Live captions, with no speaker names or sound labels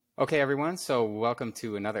Okay, everyone. So, welcome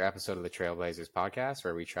to another episode of the Trailblazers podcast,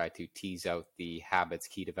 where we try to tease out the habits,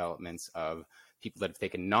 key developments of people that have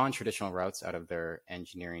taken non-traditional routes out of their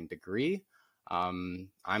engineering degree. I'm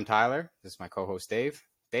Tyler. This is my co-host Dave.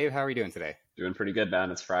 Dave, how are you doing today? Doing pretty good,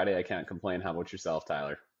 man. It's Friday. I can't complain. How about yourself,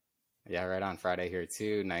 Tyler? Yeah, right on Friday here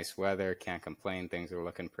too. Nice weather. Can't complain. Things are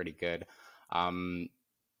looking pretty good. Um,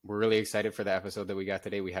 we're really excited for the episode that we got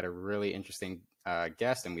today. We had a really interesting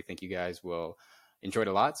guest, and we think you guys will enjoy it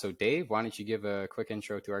a lot. So, Dave, why don't you give a quick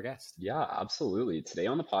intro to our guest? Yeah, absolutely. Today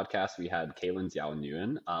on the podcast, we had Caitlin Xiao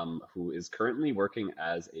Nguyen, who is currently working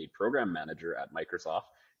as a program manager at Microsoft.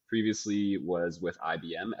 Previously was with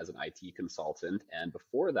IBM as an IT consultant, and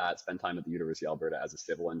before that, spent time at the University of Alberta as a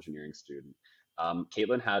civil engineering student.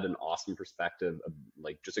 Caitlin had an awesome perspective of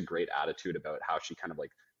just a great attitude about how she kind of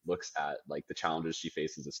looks at the challenges she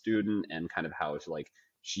faces as a student and kind of how to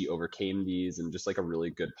she overcame these, and just a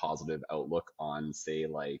really good positive outlook on say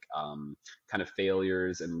kind of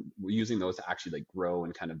failures and using those to actually grow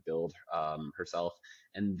and kind of build herself.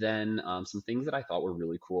 And then some things that I thought were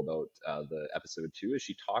really cool about the episode too is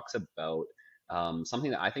she talks about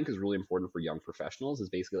something that I think is really important for young professionals is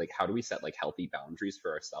basically how do we set healthy boundaries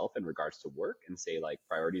for ourselves in regards to work and say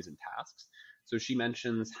priorities and tasks. So she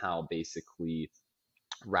mentions how basically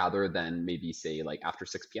rather than maybe say after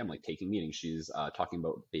 6 p.m. taking meetings, she's talking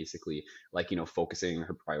about basically focusing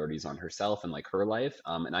her priorities on herself and her life,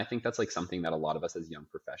 and I think that's something that a lot of us as young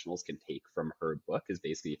professionals can take from her book is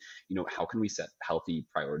basically how can we set healthy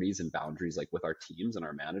priorities and boundaries with our teams and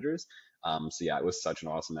our managers. So yeah, it was such an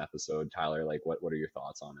awesome episode. Tyler, what are your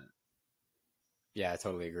thoughts on it? Yeah, I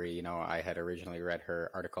totally agree. I had originally read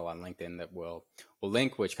her article on LinkedIn that we'll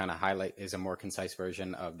link, which kind of highlight is a more concise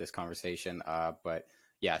version of this conversation. But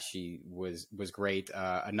yeah, she was great.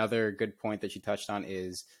 Another good point that she touched on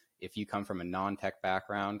is if you come from a non-tech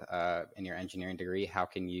background in your engineering degree, how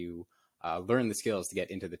can you learn the skills to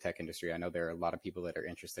get into the tech industry? I know there are a lot of people that are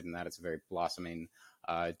interested in that. It's a very blossoming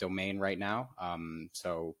domain right now.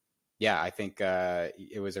 So yeah, I think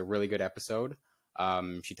it was a really good episode.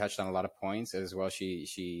 She touched on a lot of points as well.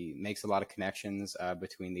 She makes a lot of connections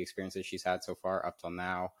between the experiences she's had so far up till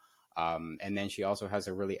now. And then she also has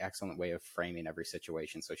a really excellent way of framing every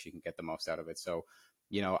situation so she can get the most out of it. So,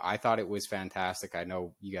 I thought it was fantastic. I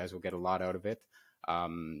know you guys will get a lot out of it.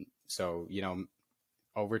 So,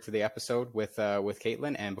 over to the episode with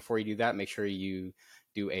Caitlin. And before you do that, make sure you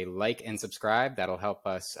do a like and subscribe. That'll help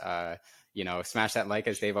us, smash that like,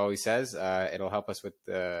 as Dave always says. It'll help us with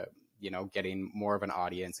getting more of an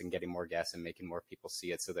audience and getting more guests and making more people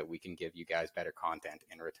see it so that we can give you guys better content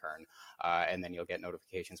in return. And then you'll get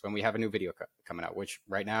notifications when we have a new video coming out, which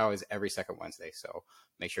right now is every second Wednesday. So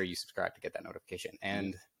make sure you subscribe to get that notification.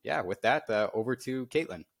 And yeah, with that, over to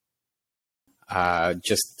Caitlin.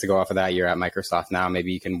 Just to go off of that, you're at Microsoft now.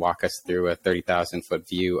 Maybe you can walk us through a 30,000-foot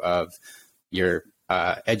view of your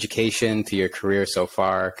education to your career so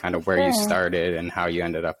far, kind of where you started and how you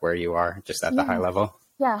ended up where you are, just at the high level.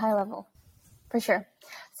 Yeah, high level, for sure.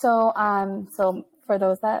 So, for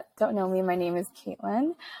those that don't know me, my name is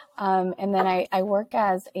Caitlin, and then I work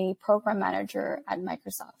as a program manager at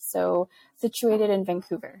Microsoft, so situated in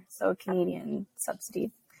Vancouver, so Canadian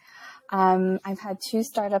subsidy. I've had 2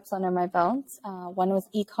 startups under my belt. One was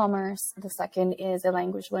e-commerce. The second is a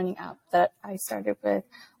language learning app that I started with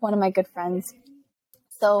one of my good friends.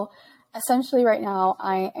 So essentially right now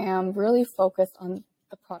I am really focused on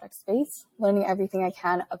the product space, learning everything I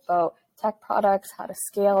can about tech products, how to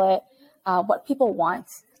scale it, what people want,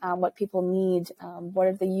 what people need, what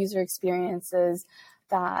are the user experiences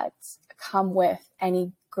that come with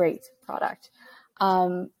any great product.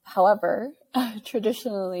 However,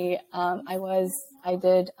 traditionally, I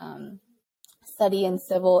did study in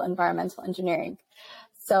civil environmental engineering.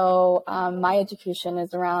 So my education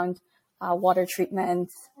is around water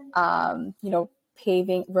treatment,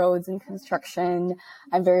 paving roads and construction.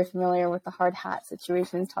 I'm very familiar with the hard hat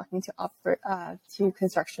situations, talking to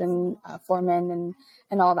construction foremen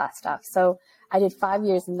and all that stuff. So I did 5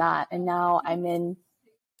 years in that, and now I'm in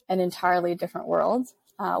an entirely different world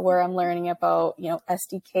where I'm learning about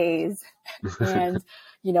SDKs and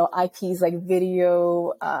IPs like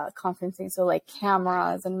video conferencing, so like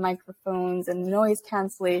cameras and microphones and noise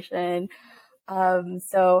cancellation.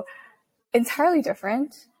 So entirely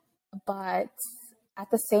different, but at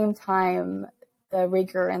the same time, the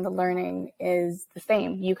rigor and the learning is the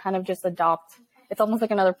same. You kind of just adopt. It's almost like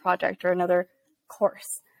another project or another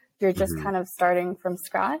course. You're just kind of starting from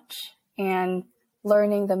scratch and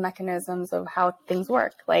learning the mechanisms of how things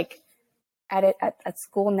work. Like at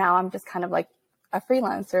school now, I'm just kind of like a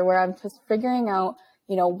freelancer where I'm just figuring out,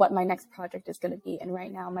 what my next project is going to be. And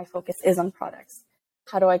right now my focus is on products.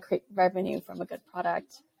 how do I create revenue from a good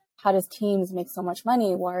product? How does Teams make so much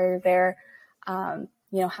money? Why are there,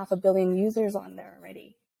 500 million users on there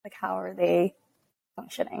already? Like, how are they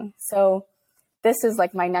functioning? So this is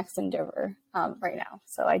like my next endeavor right now.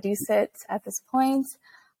 So I do sit at this point.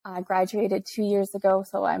 I graduated 2 years ago,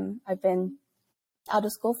 so I've been out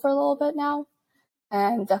of school for a little bit now,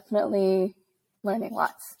 and definitely learning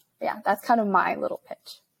lots. Yeah, that's kind of my little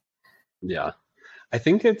pitch. Yeah. I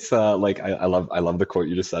think it's I love the quote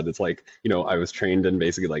you just said. It's like, I was trained in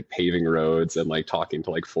basically like paving roads and like talking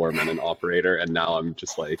to like foreman and operator, and now I'm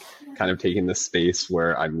just like kind of taking this space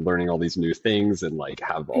where I'm learning all these new things and like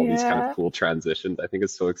have all these kind of Yeah. cool transitions. I think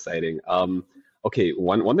it's so exciting. Okay,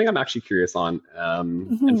 one thing I'm actually curious on,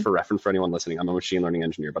 and Hmm. for reference for anyone listening, I'm a machine learning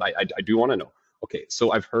engineer, but I do want to know. Okay,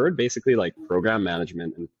 so I've heard basically like program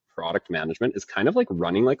management and product management is kind of like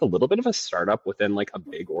running like a little bit of a startup within like a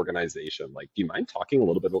big organization. Like, do you mind talking a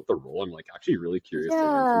little bit about the role? I'm like actually really curious to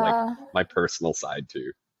learn from like Yeah. my personal side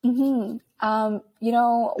too. When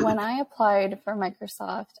I applied for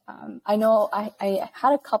Microsoft, I know I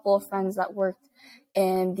had a couple of friends that worked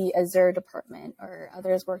in the Azure department or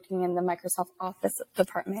others working in the Microsoft Office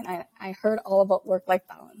department. I heard all about work-life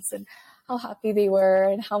balance and how happy they were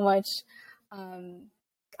and how much, um,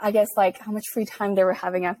 I guess, like how much free time they were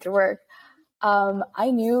having after work. I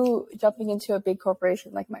knew jumping into a big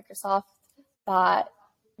corporation like Microsoft that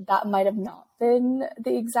that might have not been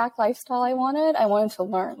the exact lifestyle I wanted. I wanted to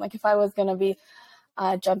learn. Like if I was going to be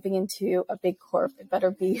jumping into a big corp, it better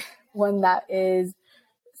be one that is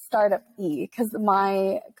startup y because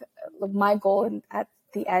my goal at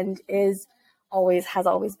the end is always has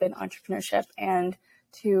always been entrepreneurship and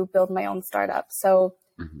to build my own startup. So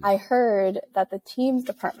Mhm. I heard that the teams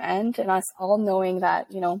department and us all knowing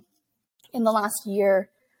that, in the last year,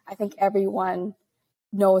 I think everyone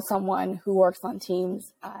knows someone who works on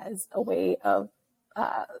Teams as a way of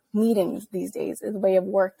meetings these days, as a way of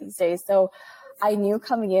work these days. So I knew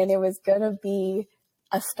coming in, it was going to be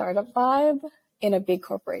a startup vibe in a big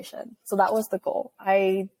corporation. So that was the goal.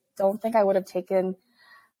 I don't think I would have taken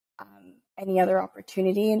any other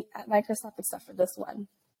opportunity at Microsoft except for this one.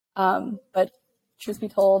 But truth be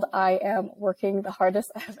told, I am working the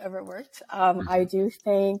hardest I have ever worked. I Mhm. do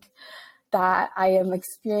think that I am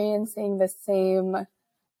experiencing the same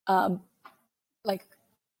um, like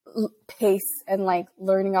pace and like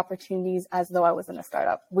learning opportunities as though I was in a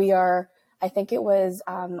startup. I think it was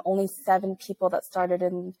only 7 people that started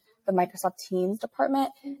in the Microsoft Teams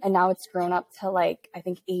department, and now it's grown up to like, I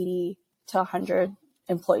think 80 to 100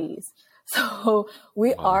 employees. So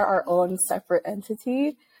we Wow. are our own separate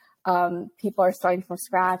entity. People are starting from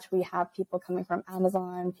scratch. We have people coming from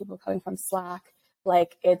Amazon, people coming from Slack.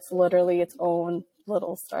 Like it's literally its own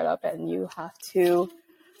little startup, and you have to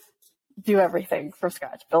do everything from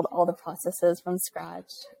scratch, build all the processes from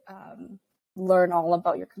scratch, learn all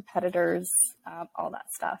about your competitors, all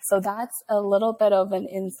that stuff. So that's a little bit of an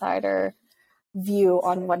insider view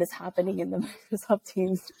on what is happening in the Microsoft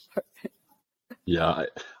Teams department. Yeah,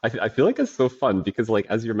 I feel like it's so fun because like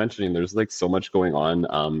as you're mentioning, there's like so much going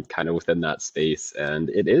on kind of within that space, and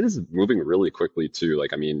it is moving really quickly too.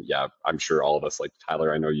 Like I mean, yeah, I'm sure all of us like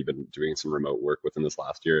Tyler, I know you've been doing some remote work within this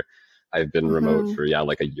last year. I've been remote Mm-hmm. for yeah,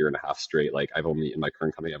 like a year and a half straight. Like I've only in my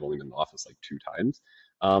current company, I've only been in the office like 2 times.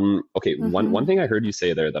 Okay, one Mm-hmm. thing I heard you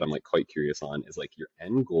say there that I'm like quite curious on is like your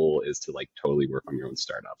end goal is to like totally work on your own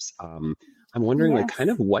startups. I'm wondering like kind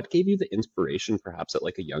Yes. of what gave you the inspiration perhaps at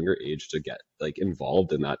like a younger age to get like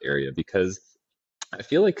involved in that area because I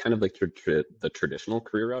feel like kind of like the traditional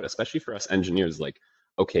career route, especially for us engineers, like,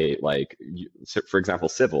 okay, like, so for example,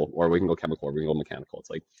 civil, or we can go chemical, or we can go mechanical. It's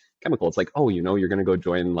like chemical. It's like, oh, you're going to go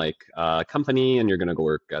join like a company and you're going to go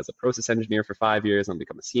work as a process engineer for 5 years and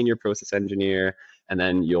become a senior process engineer. And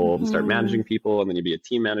then you'll start Mm-hmm. managing people and then you'll be a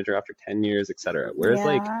team manager after 10 years, et cetera. Whereas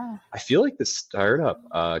like, Yeah. I feel like the startup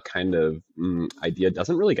kind of idea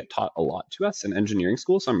doesn't really get taught a lot to us in engineering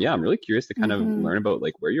school. So I'm really curious to kind of Mm-hmm. learn about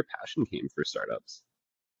like where your passion came for startups.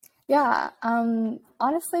 Yeah.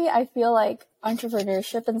 Honestly, I feel like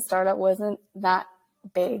entrepreneurship and startup wasn't that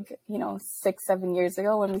big, 6, 7 years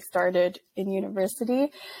ago when we started in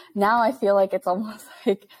university. Now I feel like it's almost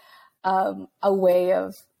like a way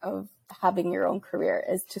of having your own career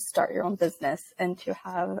is to start your own business and to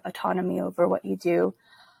have autonomy over what you do.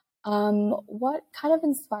 What kind of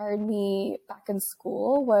inspired me back in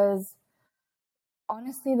school was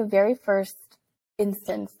honestly the very first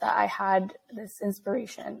instance that I had this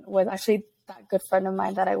inspiration was actually that good friend of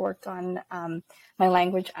mine that I worked on my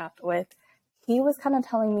language app with. He was kind of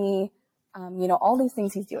telling me all these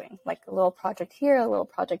things he's doing, like a little project here, a little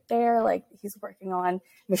project there. Like he's working on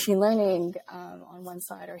machine learning on one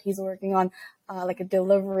side, or he's working on like a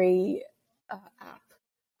delivery app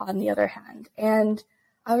on the other hand. And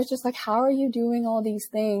I was just like, how are you doing all these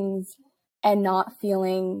things and not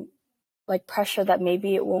feeling like pressure that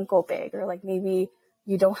maybe it won't go big, or like maybe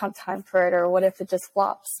you don't have time for it, or what if it just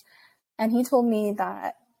flops? And he told me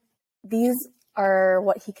that these are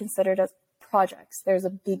what he considered as projects. There's a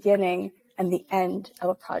beginning and the end of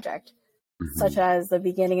a project, such as the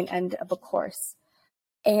beginning and end of a course.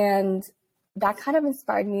 And that kind of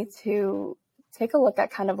inspired me to take a look at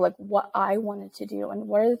kind of like what I wanted to do and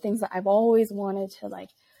what are the things that I've always wanted to like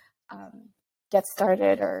get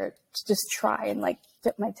started or to just try and like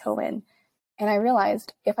dip my toe in. And I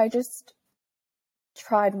realized if I just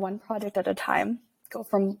tried one project at a time, go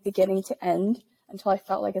from beginning to end until I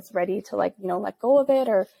felt like it's ready to like, let go of it,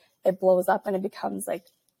 or it blows up and it becomes like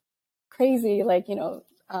crazy, like,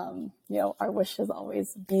 our wish is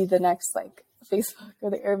always be the next like Facebook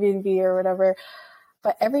or the Airbnb or whatever.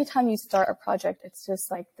 But every time you start a project, it's just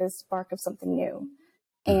like this spark of something new.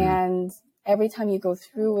 And every time you go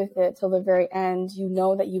through with it till the very end, you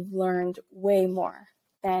know that you've learned way more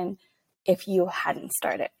than if you hadn't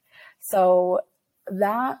started. So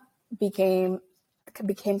that became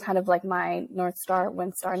kind of like my North Star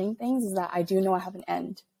when starting things, is that I do know I have an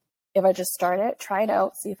end. If I just start it, try it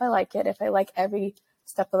out, see if I like it. If I like every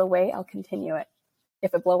step of the way, I'll continue it.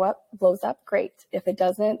 If it blows up, great. If it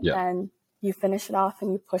doesn't, then you finish it off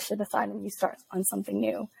and you push it aside and you start on something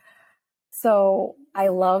new. So I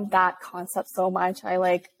love that concept so much. I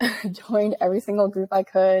like joined every single group I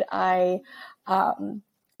could. I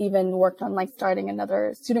even worked on like starting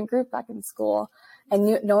another student group back in school,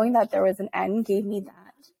 and knowing that there was an end gave me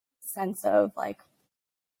that sense of like,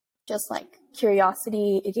 just like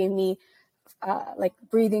curiosity. It gave me like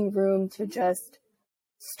breathing room to just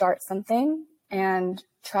start something and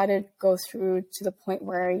try to go through to the point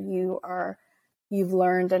where you've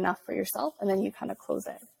learned enough for yourself, and then you kind of close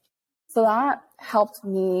it. So that helped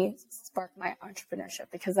me spark my entrepreneurship,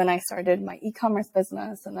 because then I started my e-commerce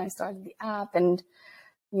business and I started the app, and,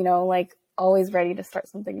 like always ready to start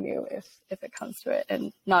something new if it comes to it,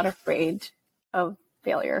 and not afraid of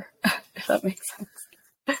failure, if that makes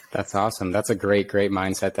sense. That's awesome. That's a great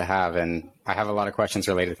mindset to have. And I have a lot of questions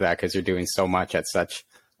related to that, because you're doing so much at such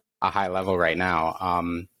a high level right now.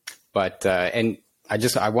 And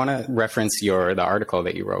I want to reference the article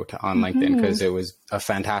that you wrote on LinkedIn, because it was a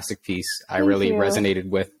fantastic piece. I really resonated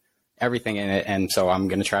with everything in it. And so I'm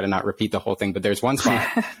going to try to not repeat the whole thing, but there's one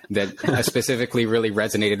spot that specifically really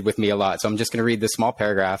resonated with me a lot. So I'm just going to read this small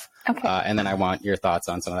paragraph, and then I want your thoughts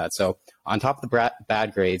on some of that. So on top of the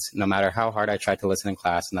bad grades, no matter how hard I tried to listen in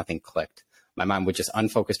class, nothing clicked. My mind would just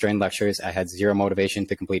unfocus during lectures. I had zero motivation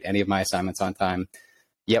to complete any of my assignments on time.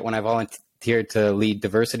 Yet when I volunteered to lead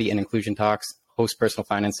diversity and inclusion talks, host personal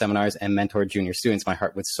finance seminars, and mentor junior students, my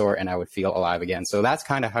heart would soar and I would feel alive again. So that's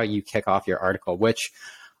kind of how you kick off your article, which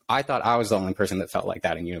I thought I was the only person that felt like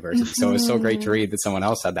that in university. So it was so great to read that someone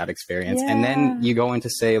else had that experience. And then you go into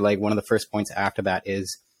say, like, one of the first points after that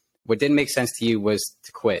is, what didn't make sense to you was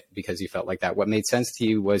to quit because you felt like that. What made sense to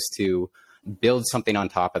you was to build something on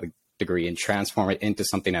top of the degree and transform it into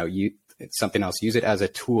something else. Use it as a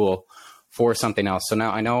tool for something else. So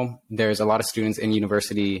now I know there's a lot of students in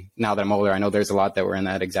university. Now that I'm older, I know there's a lot that were in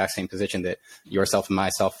that exact same position that yourself and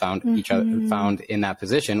myself found each other, found in that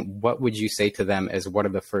position. What would you say to them as what are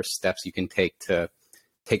the first steps you can take to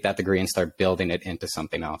take that degree and start building it into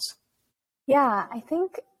something else? Yeah, I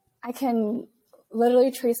think I can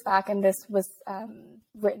literally trace back, and this was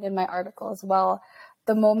written in my article as well,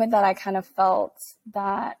 the moment that I kind of felt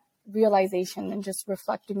that realization and just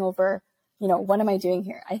reflecting over, what am I doing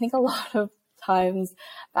here? I think a lot of times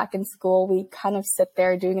back in school, we kind of sit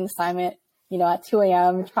there doing an assignment, at 2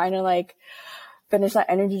 a.m. trying to like finish that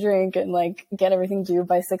energy drink and like get everything due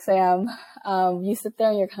by 6 a.m. You sit there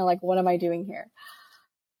and you're kind of like, what am I doing here?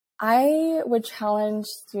 I would challenge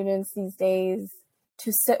students these days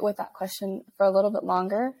to sit with that question for a little bit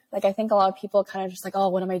longer. Like, I think a lot of people kind of just like, oh,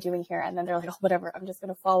 what am I doing here? And then they're like, oh, whatever, I'm just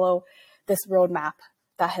going to follow this roadmap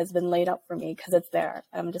that has been laid out for me because it's there.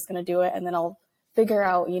 I'm just going to do it. And then I'll figure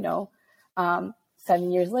out,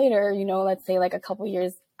 7 years later, let's say like a couple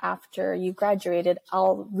years after you graduated,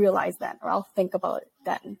 I'll realize then, or I'll think about it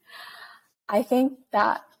then. I think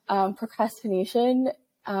that procrastination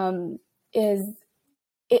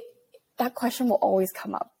that question will always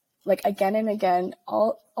come up, like again and again,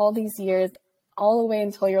 all these years, all the way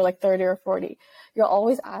until you're like 30 or 40. You'll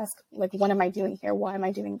always ask, like, what am I doing here? Why am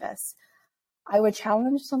I doing this? I would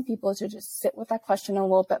challenge some people to just sit with that question a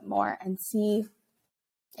little bit more and see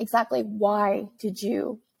exactly why did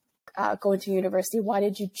you go into university? Why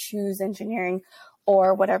did you choose engineering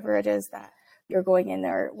or whatever it is that you're going in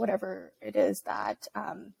there, whatever it is that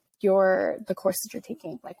the courses you're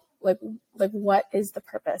taking, like what is the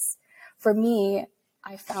purpose? For me,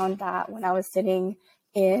 I found that when I was sitting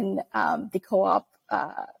in the co-op,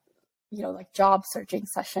 like job searching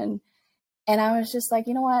session, and I was just like,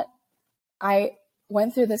 you know what? I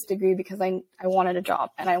went through this degree because I wanted a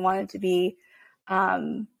job and I wanted to be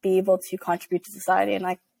able to contribute to society and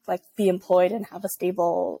like be employed and have a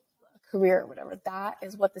stable career or whatever. That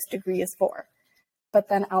is what this degree is for. But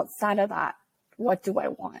then outside of that, what do I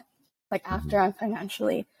want? Like after I'm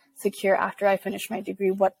financially secure, after I finish my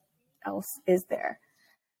degree, what else is there?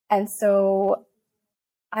 And so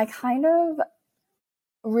I kind of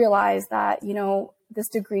realized that, this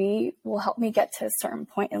degree will help me get to a certain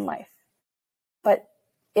point in life. But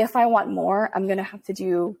if I want more, I'm going to have to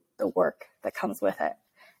do the work that comes with it.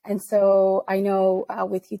 And so I know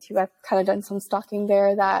with you two, I've kind of done some stalking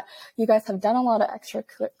there that you guys have done a lot of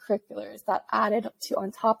extracurriculars that added to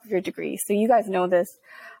on top of your degree. So you guys know this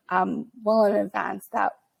well in advance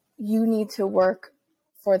that you need to work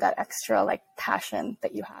for that extra like passion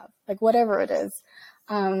that you have, like whatever it is.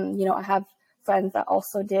 I have friends that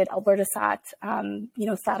also did AlbertaSat,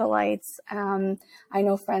 satellites. I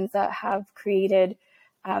know friends that have created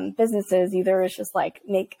businesses, either it's just like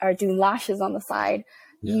are doing lashes on the side.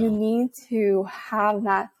 Yeah. You need to have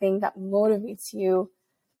that thing that motivates you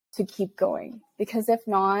to keep going, because if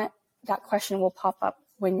not, that question will pop up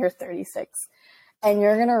when you're 36 and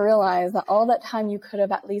you're going to realize that all that time you could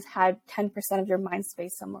have at least had 10% of your mind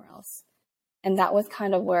space somewhere else. And that was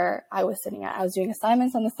kind of where I was sitting at. I was doing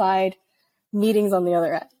assignments on the side, meetings on the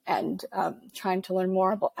other end, trying to learn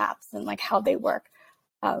more about apps and like how they work,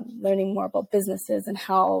 learning more about businesses and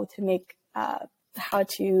how to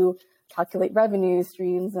calculate revenue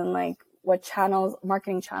streams and like what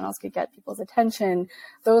marketing channels could get people's attention.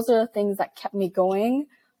 Those are the things that kept me going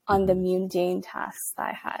on the mundane tasks that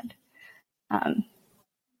I had.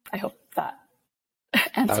 I hope that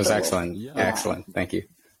answered. That was excellent. Yeah. Excellent. Thank you.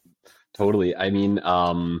 Totally. I mean,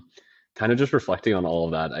 kind of just reflecting on all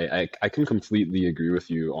of that, I can completely agree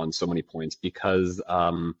with you on so many points because,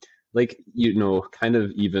 kind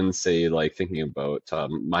of even say like thinking about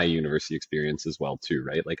my university experience as well too,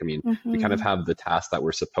 right? Like, I mean, we kind of have the tasks that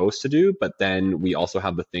we're supposed to do, but then we also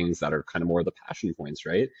have the things that are kind of more the passion points,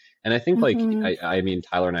 right? And I think like, I mean,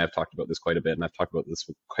 Tyler and I have talked about this quite a bit, and I've talked about this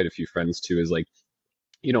with quite a few friends too, is like,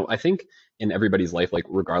 I think in everybody's life, like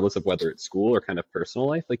regardless of whether it's school or kind of personal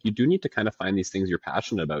life, like you do need to kind of find these things you're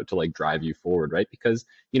passionate about to like drive you forward, right? Because,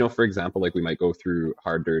 for example, like we might go through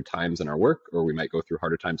harder times in our work or we might go through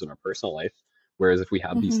harder times in our personal life. Whereas if we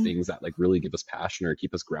have these things that like really give us passion or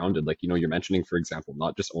keep us grounded, like, you're mentioning, for example,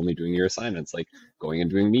 not just only doing your assignments, like going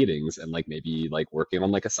and doing meetings and like maybe like working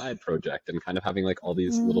on like a side project and kind of having like all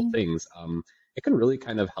these little things, it can really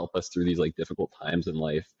kind of help us through these like difficult times in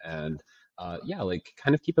life. And like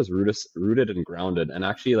kind of keep us rooted and grounded. And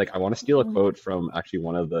actually, like, I want to steal a quote from actually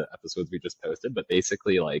one of the episodes we just posted, but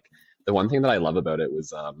basically like the one thing that I love about it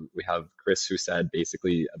was we have Chris who said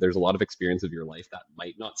basically there's a lot of experience of your life that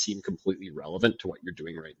might not seem completely relevant to what you're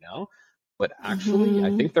doing right now, but actually I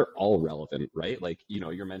think they're all relevant, right? Like,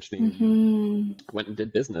 you're mentioning you went and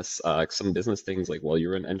did some business things like while you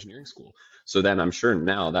were in engineering school. So then I'm sure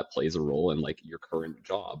now that plays a role in like your current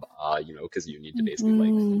job, because you need to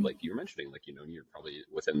basically like you were mentioning, like, you're probably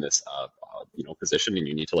within this, position and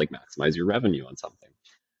you need to like maximize your revenue on something.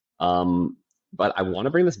 But I want to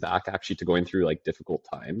bring this back actually to going through like difficult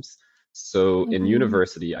times. So in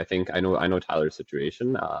university, I know Tyler's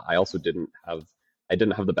situation. I also didn't have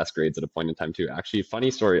the best grades at a point in time too. Actually, funny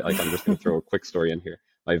story, like I'm just going to throw a quick story in here.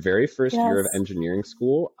 My very first year of engineering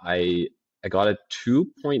school, I got a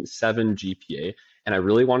 2.7 GPA, and I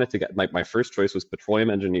really wanted to get, my first choice was petroleum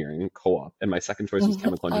engineering co-op, and my second choice was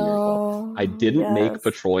chemical engineering co-op. I didn't make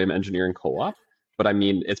petroleum engineering co-op, but I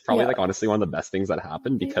mean, it's probably like honestly one of the best things that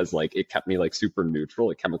happened because like it kept me like super neutral.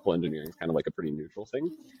 Like chemical engineering is kind of like a pretty neutral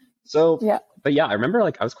thing. So, but yeah, I remember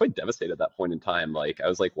like I was quite devastated at that point in time. Like I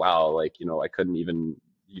was like, wow, like, I couldn't even,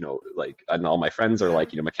 like, and all my friends are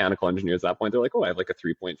like, mechanical engineers at that point. They're like, oh, I have like a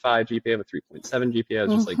 3.5 GPA, I have a 3.7 GPA. I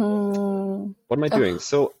was just like, what am I doing?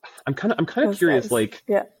 So I'm kind of curious, like,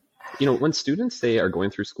 when students they are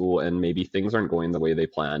going through school and maybe things aren't going the way they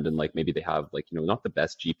planned and like maybe they have like, not the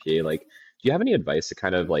best GPA, like, do you have any advice to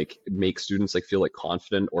kind of like make students like feel like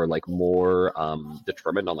confident or like more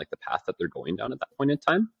determined on like the path that they're going down at that point in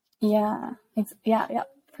time? Yeah,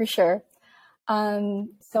 for sure.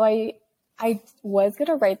 So I was going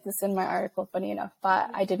to write this in my article, funny enough, but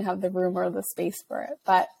I didn't have the room or the space for it.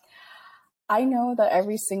 But I know that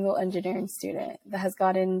every single engineering student that has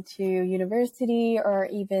got into university, or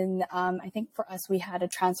even I think for us, we had a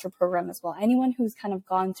transfer program as well. Anyone who's kind of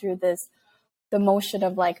gone through the motion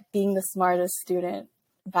of like being the smartest student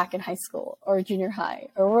back in high school or junior high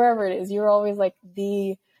or wherever it is, you were always like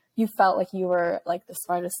you felt like you were like the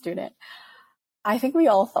smartest student. I think we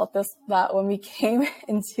all felt that when we came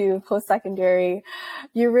into post-secondary,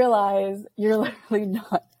 you realize you're literally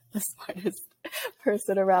not the smartest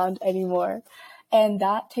person around anymore. And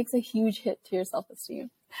that takes a huge hit to your self-esteem.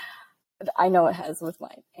 I know it has with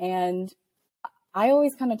mine. And I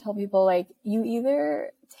always kind of tell people, like, you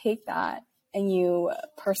either take that and you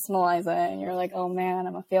personalize it and you're like, oh man,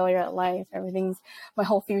 I'm a failure at life. My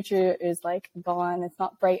whole future is like gone. It's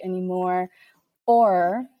not bright anymore.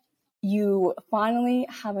 Or you finally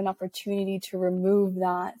have an opportunity to remove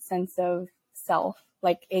that sense of self,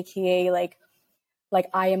 like AKA like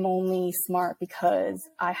I am only smart because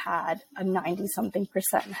I had a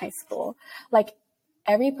 90-something% in high school. Like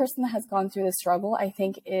every person that has gone through the struggle, I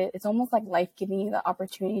think it's almost like life giving you the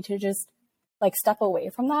opportunity to just like step away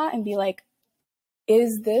from that and be like,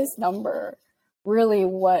 is this number really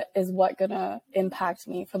what gonna impact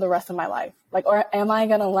me for the rest of my life? Like, or am I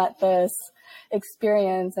gonna let this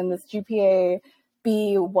experience and this GPA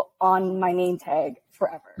be on my name tag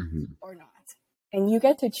forever or not? And you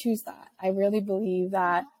get to choose that. I really believe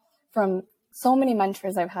that from so many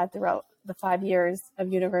mentors I've had throughout the 5 years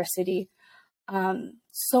of university,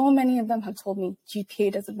 so many of them have told me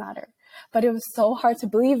GPA doesn't matter. But it was so hard to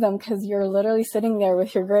believe them because you're literally sitting there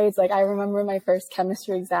with your grades. Like I remember my first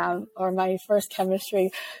chemistry exam or my first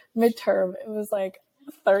chemistry midterm, it was like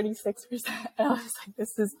 36%. And I was like,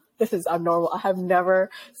 this is abnormal. I have never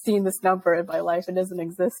seen this number in my life. It doesn't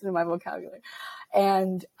exist in my vocabulary.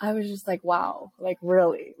 And I was just like, wow, like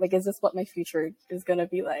really, like, is this what my future is going to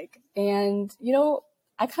be like? And,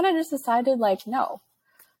 I kind of just decided like, no,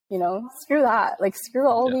 screw that. Like, screw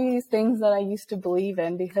all these things that I used to believe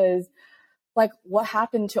in, because like what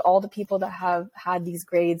happened to all the people that have had these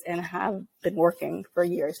grades and have been working for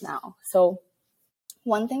years now? So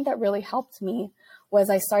one thing that really helped me was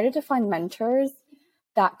I started to find mentors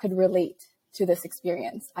that could relate to this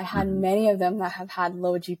experience. I had many of them that have had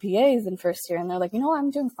low GPAs in first year, and they're like,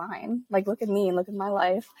 I'm doing fine. Like, look at me, look at my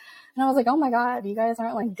life. And I was like, oh my God, you guys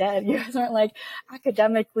aren't like dead. You guys aren't like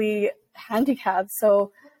academically handicapped.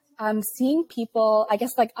 So seeing people, I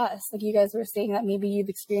guess like us, like you guys were saying that maybe you've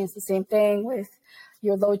experienced the same thing with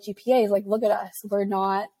your low GPAs. Like, look at us. We're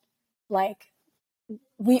not like,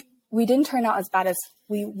 we didn't turn out as bad as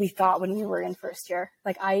we thought when we were in first year.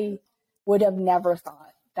 Like, I would have never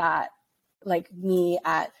thought that like me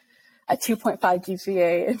at a 2.5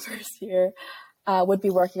 GPA in first year would be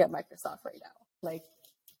working at Microsoft right now. Like,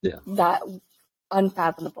 that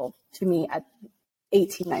unfathomable to me at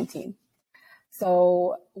 18, 19.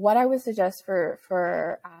 So what I would suggest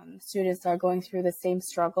for students that are going through the same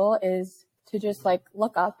struggle is to just like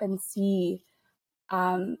look up and see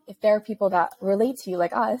if there are people that relate to you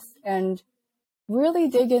like us, and really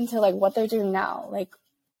dig into like what they're doing now. Like,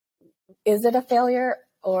 is it a failure,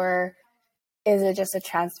 or is it just a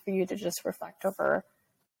chance for you to just reflect over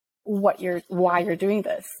why you're doing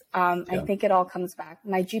this? I think it all comes back.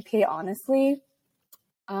 My GPA, honestly,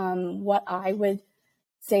 what I would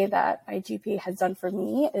say that my GPA has done for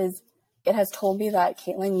me is it has told me that,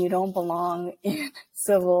 Caitlin, you don't belong in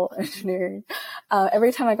civil engineering.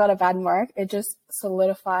 Every time I got a bad mark, it just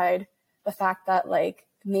solidified the fact that like,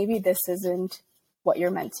 maybe this isn't what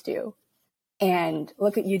you're meant to do. And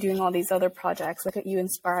look at you doing all these other projects. Look at you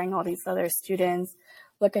inspiring all these other students.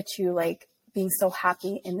 Look at you like being so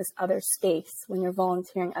happy in this other space when you're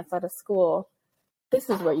volunteering outside of school.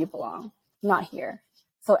 This is where you belong, not here.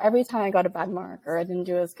 So every time I got a bad mark or I didn't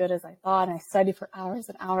do as good as I thought, and I studied for hours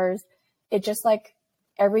and hours, it just like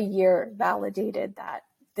every year validated that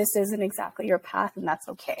this isn't exactly your path, and that's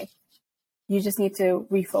okay. You just need to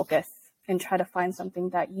refocus and try to find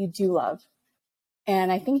something that you do love.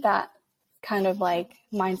 And I think that kind of like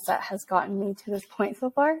mindset has gotten me to this point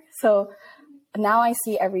so far. So now I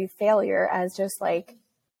see every failure as just like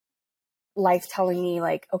life telling me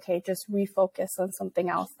like, okay, just refocus on something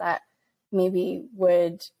else that maybe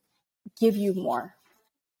would give you more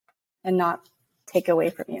and not take away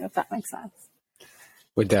from you, if that makes sense.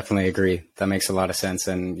 Would definitely agree. That makes a lot of sense.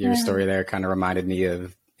 And your story there kind of reminded me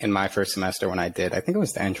of in my first semester when I think it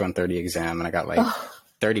was the Eng 130 exam, and I got like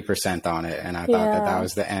 30% on it. And I thought that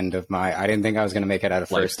was the end of I didn't think I was going to make it out of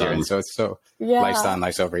first year. And so it's life's done,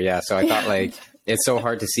 life's over. Yeah. So I thought like, it's so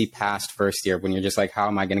hard to see past first year when you're just like, how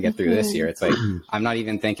am I going to get through this year? It's like, I'm not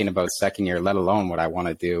even thinking about second year, let alone what I want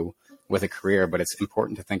to do with a career, but it's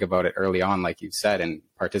important to think about it early on, like you've said, and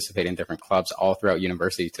participate in different clubs all throughout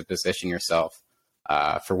university to position yourself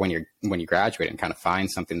for when you graduate and kind of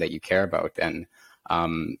find something that you care about. And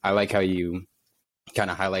I like how you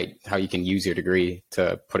kind of highlight how you can use your degree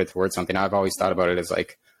to put it towards something. I've always thought about it as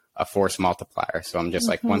like a force multiplier. So I'm just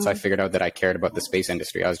like, once I figured out that I cared about the space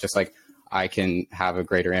industry, I was just like, I can have a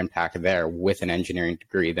greater impact there with an engineering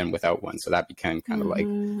degree than without one. So that became kind of like,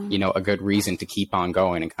 you know, a good reason to keep on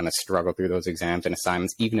going and kind of struggle through those exams and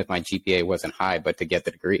assignments, even if my GPA wasn't high, but to get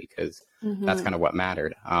the degree, because that's kind of what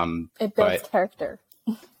mattered. It builds character.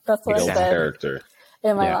 That's what I said character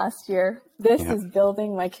in my last year. This is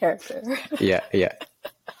building my character. Yeah.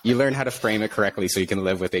 You learn how to frame it correctly so you can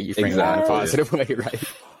live with it. You frame it in a positive way, right?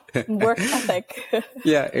 Work ethic.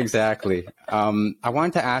 Yeah, exactly. I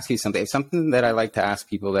wanted to ask you something that I like to ask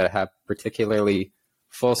people that have particularly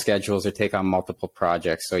full schedules or take on multiple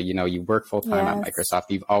projects. So, you know, you work full time at Microsoft.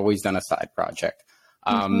 You've always done a side project.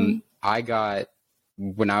 When I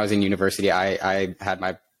was in university, I had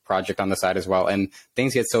my project on the side as well. And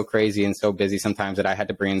things get so crazy and so busy sometimes that I had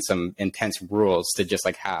to bring in some intense rules to just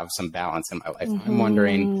like have some balance in my life. I'm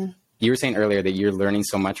wondering, you were saying earlier that you're learning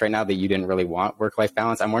so much right now that you didn't really want work-life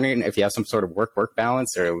balance. I'm wondering if you have some sort of work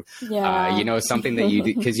balance or, you know, something that you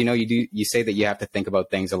do, because, you know, you say that you have to think about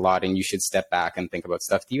things a lot and you should step back and think about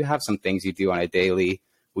stuff. Do you have some things you do on a daily,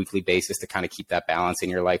 weekly basis to kind of keep that balance in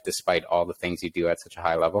your life despite all the things you do at such a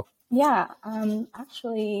high level? Yeah,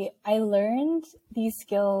 actually, I learned these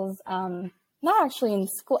skills, not actually in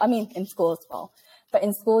school. I mean, in school as well, but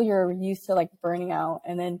in school, you're used to like burning out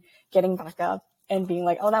and then getting back up and being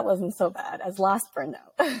like, oh, that wasn't so bad as last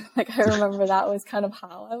burnout. Like, I remember that was kind of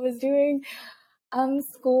how I was doing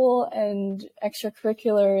school and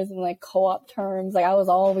extracurriculars and like co-op terms. Like, I was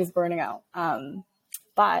always burning out.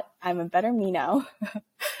 But I'm a better me now.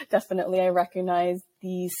 Definitely, I recognize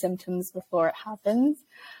the symptoms before it happens.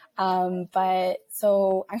 But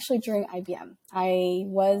so actually during IBM, I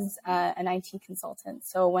was an IT consultant.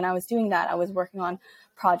 So when I was doing that, I was working on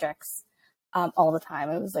projects all the time.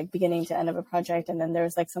 It was like beginning to end of a project. And then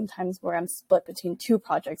there's like sometimes where I'm split between two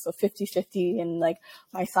projects. So 50-50 and like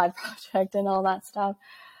my side project and all that stuff.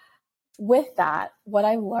 With that, what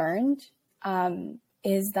I learned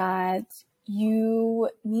is that you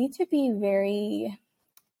need to be very,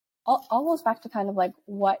 almost back to kind of like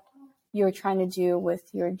what you're trying to do with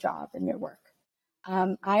your job and your work.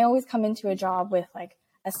 I always come into a job with like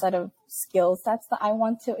a set of skill sets that I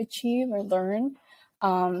want to achieve or learn,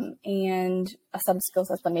 and a set of skill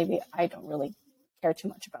sets that maybe I don't really care too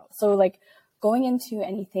much about. So like going into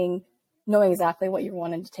anything, knowing exactly what you're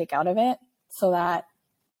wanting to take out of it so that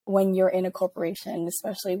when you're in a corporation,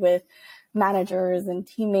 especially with managers and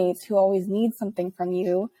teammates who always need something from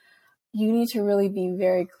you, you need to really be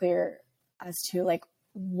very clear as to like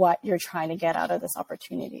what you're trying to get out of this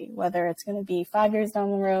opportunity, whether it's going to be 5 years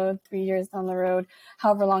down the road, 3 years down the road,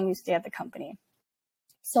 however long you stay at the company.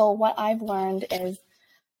 So what I've learned is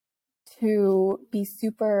to be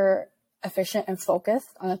super efficient and focused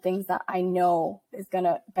on the things that I know is going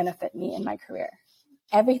to benefit me in my career.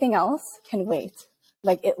 Everything else can wait.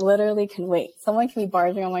 Like, it literally can wait. Someone can be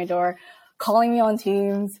barging on my door, calling me on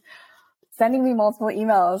Teams, sending me multiple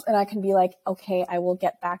emails, and I can be like, okay, I will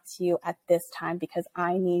get back to you at this time because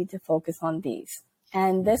I need to focus on these.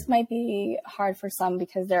 And this might be hard for some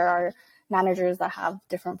because there are managers that have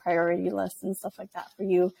different priority lists and stuff like that for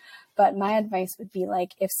you. But my advice would be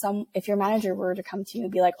like, if your manager were to come to you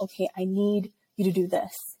and be like, okay, I need you to do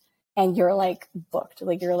this, and you're like booked,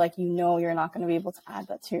 like you're like, you know, you're not going to be able to add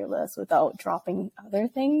that to your list without dropping other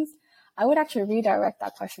things, I would actually redirect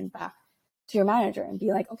that question back to your manager and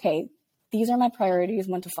be like, okay, these are my priorities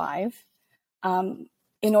 1 to 5.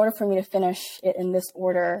 In order for me to finish it in this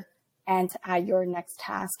order and to add your next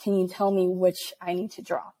task, can you tell me which I need to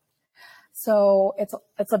drop? So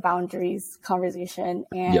it's a boundaries conversation,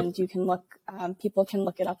 and you can look, people can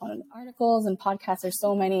look it up on articles and podcasts. There's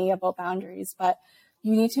so many about boundaries, but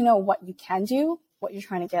you need to know what you can do, what you're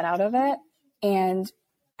trying to get out of it, and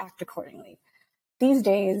act accordingly. These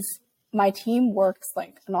days, my team works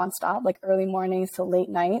like nonstop, like early mornings to late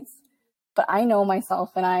nights, but I know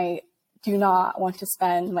myself and I do not want to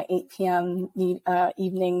spend my 8 p.m.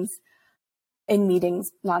 evenings in meetings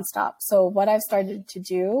nonstop. So what I've started to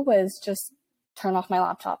do was just turn off my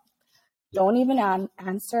laptop. Don't even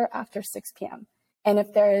answer after 6 p.m. And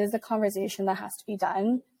if there is a conversation that has to be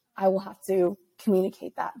done, I will have to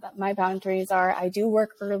communicate that my boundaries are, I do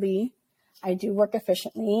work early, I do work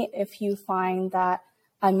efficiently. If you find that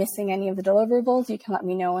I'm missing any of the deliverables, you can let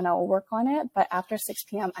me know and I will work on it. But after 6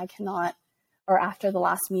 p.m., I cannot, or after the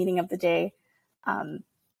last meeting of the day,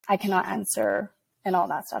 I cannot answer and all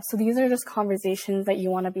that stuff. So these are just conversations that you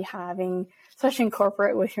want to be having, especially in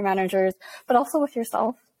corporate with your managers, but also with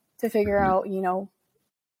yourself to figure out,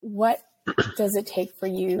 what does it take for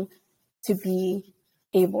you to be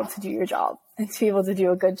able to do your job and to be able to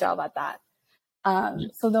do a good job at that.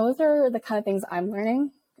 So those are the kind of things I'm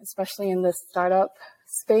learning, especially in this startup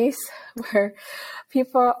space where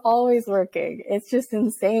people are always working. It's just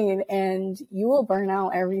insane. And you will burn out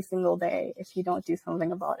every single day if you don't do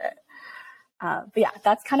something about it. But yeah,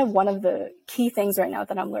 that's kind of one of the key things right now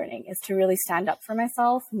that I'm learning is to really stand up for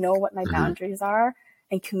myself, know what my boundaries are,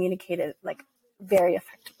 and communicate it like very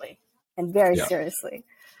effectively and very seriously,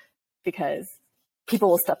 because people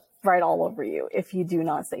will step right all over you if you do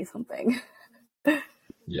not say something.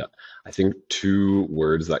 Yeah, I think two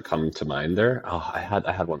words that come to mind there. Oh, I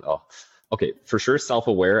had one. Oh, okay, for sure,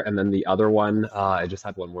 self-aware, and then the other one, I just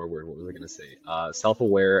had one more word. What was I gonna say?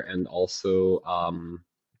 Self-aware, and also, I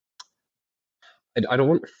don't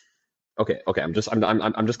want. Okay. I'm just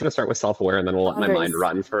gonna start with self-aware, and then we'll let my mind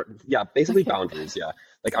run for basically boundaries. Yeah,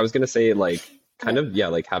 like I was gonna say, like kind of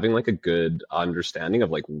like having like a good understanding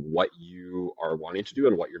of like what you are wanting to do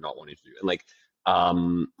and what you're not wanting to do, and like I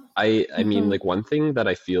mean, like one thing that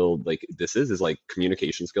I feel like this is like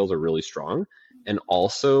communication skills are really strong, and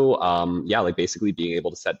also like basically being able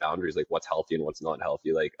to set boundaries, like what's healthy and what's not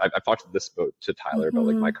healthy. Like I've talked to Tyler about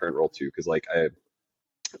like my current role too, because like I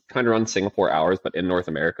kind of run Singapore hours, but in North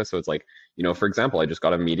America. So it's like, for example, I just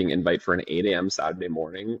got a meeting invite for an 8 a.m. Saturday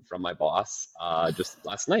morning from my boss just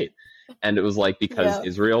last night. And it was like, because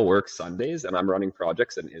Israel works Sundays and I'm running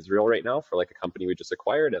projects in Israel right now for like a company we just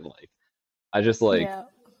acquired. And like, I just like,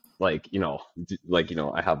 I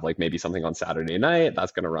have like maybe something on Saturday night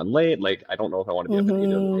that's going to run late. Like, I don't know if I want to be up at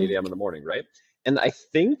 8 a.m. in the morning. Right. And I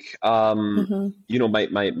think,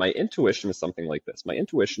 my intuition is something like this. My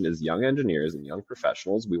intuition is young engineers and young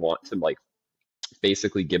professionals. We want to like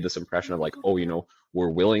basically give this impression of like, oh, we're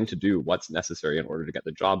willing to do what's necessary in order to get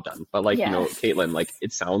the job done. But like, Caitlin, like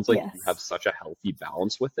it sounds like you have such a healthy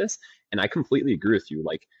balance with this. And I completely agree with you.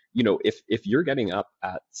 Like, if you're getting up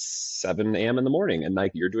at 7 a.m. in the morning and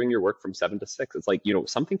like you're doing your work from 7 to 6, it's like,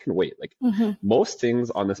 something can wait. Like most things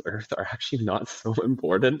on this earth are actually not so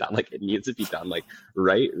important that like it needs to be done like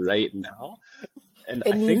right now. And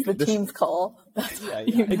it needs the team's call.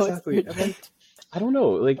 Exactly. I don't know,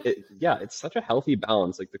 like, it's such a healthy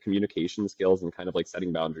balance, like the communication skills and kind of like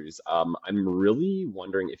setting boundaries. I'm really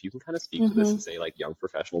wondering if you can kind of speak to this and say like young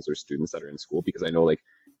professionals or students that are in school, because I know like,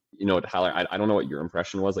 Tyler, I don't know what your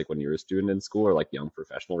impression was like when you were a student in school or like young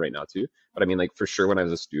professional right now too. But I mean, like for sure, when I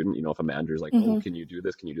was a student, if a manager's like, oh, can you do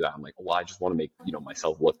this? Can you do that? I'm like, well, I just want to make,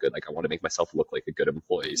 myself look good. Like I want to make myself look like a good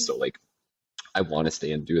employee. So like, I want to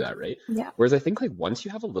stay and do that, right? Yeah. Whereas I think like once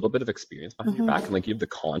you have a little bit of experience behind your back and like you have the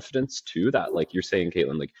confidence too that like you're saying,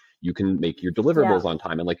 Caitlin, like you can make your deliverables on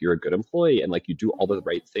time and like you're a good employee and like you do all the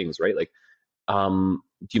right things, right? Like,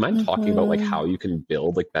 do you mind talking about like how you can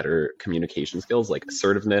build like better communication skills, like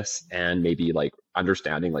assertiveness and maybe like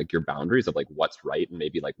understanding like your boundaries of like what's right and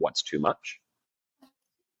maybe like what's too much?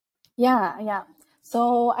 Yeah.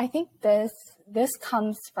 So I think this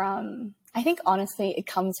comes from, I think honestly, it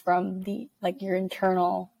comes from the like your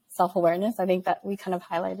internal self-awareness. I think that we kind of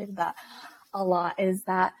highlighted that a lot, is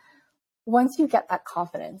that once you get that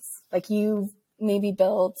confidence, like you've maybe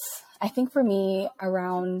built, I think for me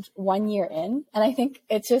around 1 year in, and I think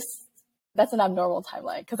it's just, that's an abnormal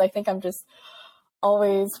timeline because I think I'm just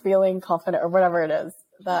always feeling confident or whatever it is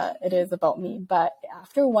that it is about me. But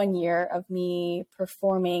after 1 year of me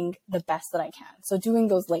performing the best that I can, so doing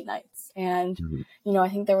those late nights, and I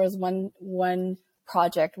think there was one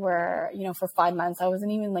project where for 5 months I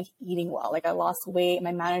wasn't even like eating well. Like I lost weight.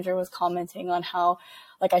 My manager was commenting on how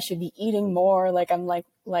like I should be eating more. Like I'm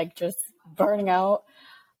like just burning out.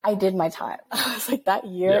 I did my time. I was like, that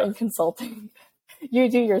year in consulting, you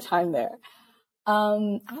do your time there.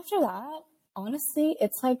 After that, honestly,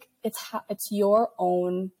 it's like it's your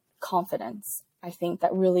own confidence, I think,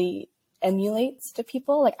 that really emulates to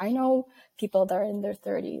people. Like I know people that are in their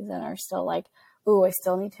 30s and are still like, ooh, I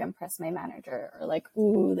still need to impress my manager, or like,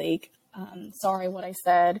 ooh, like, sorry, what I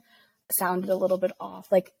said sounded a little bit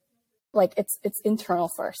off. Like it's internal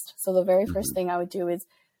first. So the very first thing I would do is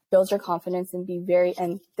build your confidence and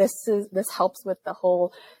and this helps with the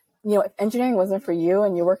whole, if engineering wasn't for you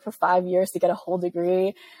and you worked for 5 years to get a whole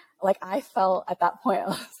degree, like I felt at that point, I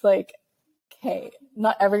was like, okay,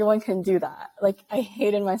 not everyone can do that. Like I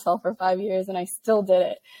hated myself for 5 years and I still did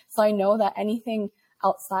it. So I know that anything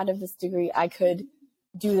outside of this degree, I could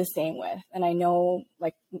do the same with. And I know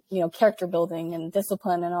like, character building and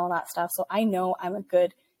discipline and all that stuff. So I know I'm a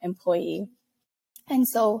good employee. And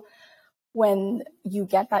so when you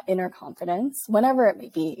get that inner confidence, whenever it may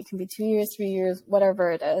be, it can be 2 years, 3 years,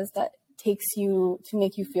 whatever it is, that takes you to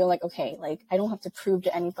make you feel like, okay, like I don't have to prove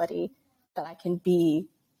to anybody that I can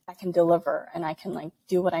deliver and I can like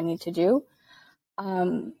do what I need to do.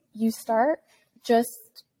 You start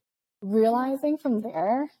just realizing from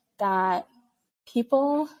there that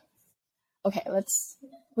people, okay,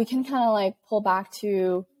 we can kind of like pull back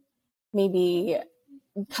to maybe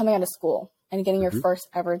coming out of school and getting your first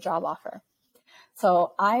ever job offer.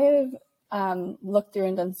 So I've looked through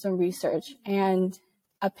and done some research, and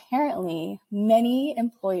apparently many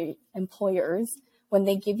employers, when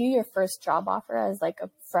they give you your first job offer as like a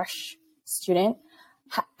fresh student,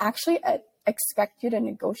 actually expect you to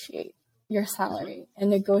negotiate your salary and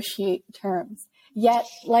negotiate terms. Yet,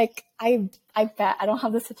 like, I bet, I don't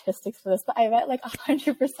have the statistics for this, but I bet like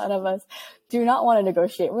 100% of us do not want to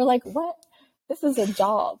negotiate. We're like, what? This is a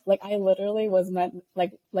job. Like, I literally was meant,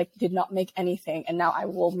 like did not make anything, and now I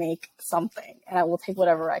will make something, and I will take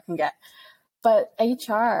whatever I can get. But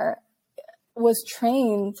HR was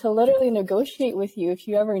trained to literally negotiate with you if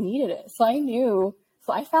you ever needed it. So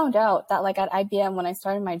I found out that like at IBM, when I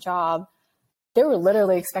started my job, they were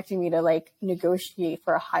literally expecting me to like negotiate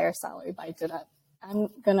for a higher salary, but I didn't. I'm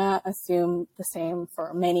gonna assume the same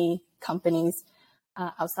for many companies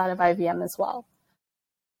outside of IBM as well.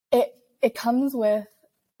 It comes with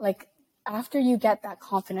like, after you get that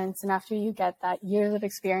confidence and after you get that years of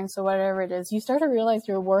experience or whatever it is, you start to realize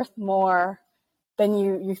you're worth more than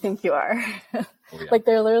you think you are. Oh, yeah. Like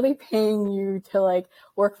they're literally paying you to like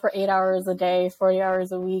work for 8 hours a day, 40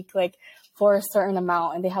 hours a week, like for a certain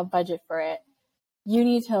amount, and they have budget for it. You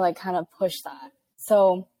need to like kind of push that.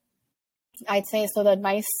 So I'd say, so the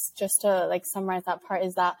advice, just to like summarize that part,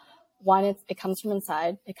 is that one, it comes from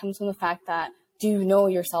inside. It comes from the fact that, do you know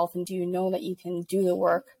yourself, and do you know that you can do the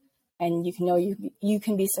work, and you can know you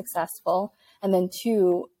can be successful? And then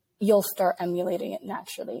two, you'll start emulating it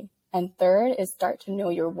naturally. And third is start to know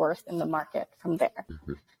your worth in the market from there.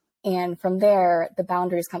 Mm-hmm. And from there, the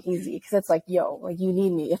boundaries come easy, because it's like, yo, like you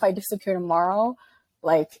need me. If I disappear tomorrow,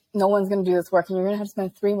 like no one's going to do this work, and you're going to have to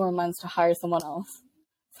spend 3 more months to hire someone else.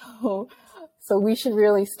 So we should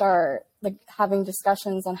really start like having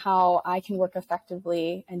discussions on how I can work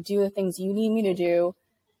effectively and do the things you need me to do.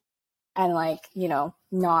 And like, you know,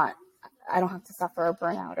 I don't have to suffer a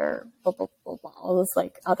burnout or blah, blah, blah, blah, all this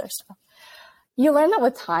like other stuff. You learn that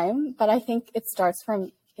with time, but I think it starts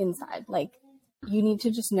from inside. Like you need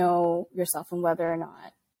to just know yourself and whether or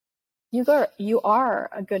not you are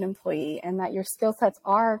a good employee, and that your skill sets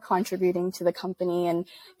are contributing to the company and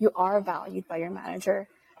you are valued by your manager.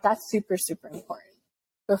 That's super, super important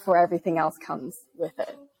before everything else comes with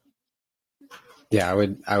it. Yeah,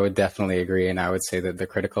 I would definitely agree. And I would say that the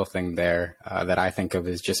critical thing there that I think of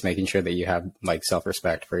is just making sure that you have like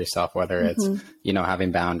self-respect for yourself, whether it's, you know,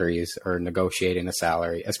 having boundaries or negotiating a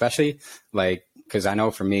salary, especially like, because I know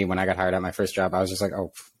for me, when I got hired at my first job, I was just like,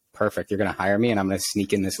 oh, perfect. You're going to hire me and I'm going to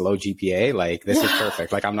sneak in this low GPA. Like, this is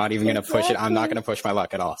perfect. Like, I'm not even going to push it. I'm not going to push my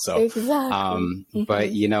luck at all. So,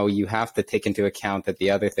 but you know, you have to take into account that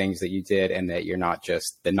the other things that you did, and that you're not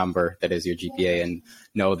just the number that is your GPA, and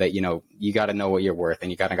know that, you know, you got to know what you're worth,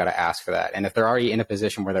 and you got to ask for that. And if they're already in a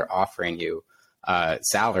position where they're offering you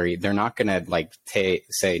salary, they're not going to like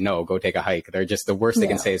say, no, go take a hike. They're just, the worst they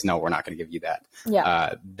can say is, no, we're not going to give you that,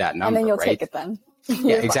 that number. And then you'll right? take it then.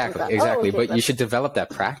 Yeah, exactly. Okay, but you should develop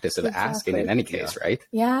that practice of asking in any case, right?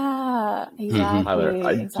 Yeah, exactly. Tyler,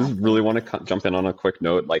 I just really want to jump in on a quick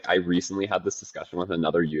note. Like, I recently had this discussion with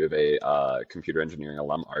another U of A computer engineering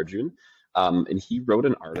alum, Arjun, and he wrote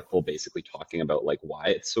an article basically talking about like why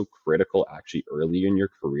it's so critical actually early in your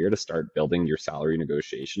career to start building your salary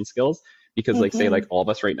negotiation skills. Because like, say like all of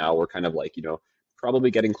us right now, we're kind of like, you know,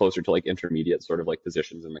 probably getting closer to like intermediate sort of like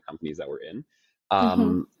positions in the companies that we're in.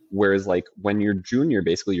 Whereas like when you're junior,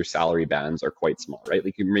 basically your salary bands are quite small, right?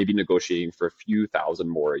 Like you're maybe negotiating for a few thousand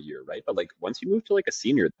more a year, right? But like once you move to like a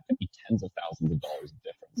senior, that could be tens of thousands of dollars of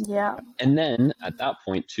difference. Yeah. And then at that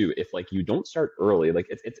point too, if like you don't start early, like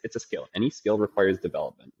it's a skill. Any skill requires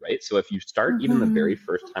development, right? So if you start even the very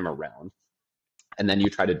first time around, and then you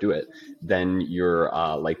try to do it, then you're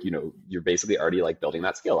like, you know, you're basically already like building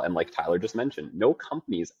that skill. And like Tyler just mentioned, no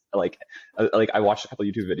companies like I watched a couple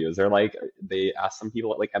of YouTube videos. They're like, they asked some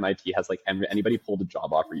people at like MIT, has like anybody pulled a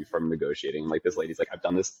job offer you from negotiating? Like this lady's like, I've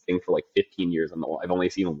done this thing for like 15 years and I've only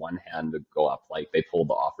seen one hand go up. Like they pulled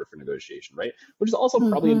the offer for negotiation, right? Which is also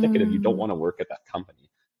probably indicative you don't want to work at that company.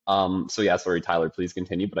 So yeah, sorry, Tyler, please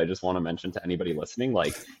continue. But I just want to mention to anybody listening,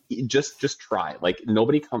 like, just try. Like, no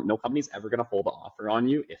company's ever going to hold an offer on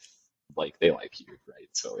you if like they like you, right?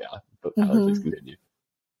 So yeah, but Tyler, please continue.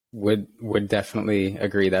 Would definitely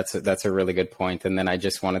agree. That's a really good point. And then I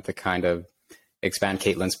just wanted to kind of expand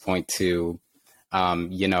Caitlin's point to,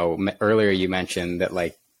 earlier you mentioned that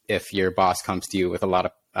like if your boss comes to you with a lot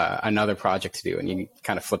of another project to do, and you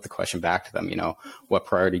kind of flip the question back to them, what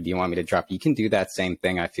priority do you want me to drop? You can do that same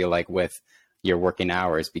thing, I feel like, with your working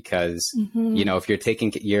hours, because, if you're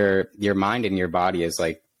taking your mind and your body is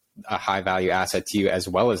like a high value asset to you as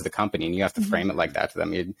well as the company, and you have to frame it like that to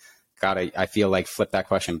them. You gotta, I feel like, flip that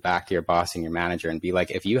question back to your boss and your manager and be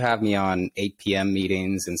like, if you have me on 8 p.m.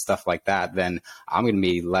 meetings and stuff like that, then I'm going to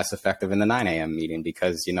be less effective in the 9 a.m. meeting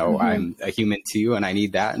because, I'm a human too, and I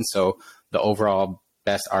need that. And so the overall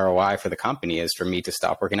best ROI for the company is for me to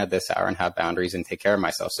stop working at this hour and have boundaries and take care of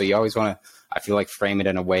myself. So you always want to, I feel like, frame it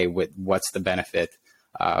in a way with what's the benefit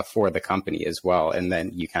for the company as well. And then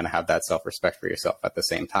you kind of have that self-respect for yourself at the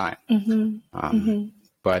same time.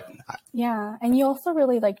 But yeah. And you also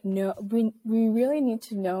really know, we really need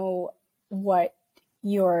to know what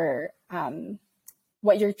you're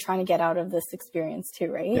trying to get out of this experience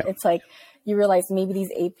too, right? Yeah. It's like you realize maybe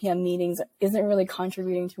these 8 p.m. meetings isn't really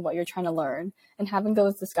contributing to what you're trying to learn, and having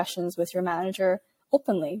those discussions with your manager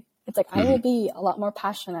openly. It's like, I will be a lot more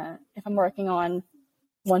passionate if I'm working on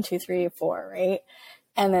 1, 2, 3, 4, right?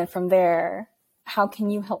 And then from there, how can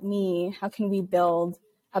you help me? How can we build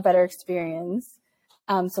a better experience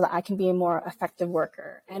so that I can be a more effective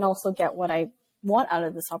worker and also get what I want out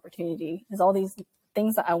of this opportunity? Is all these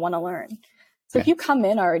things that I want to learn. So if you come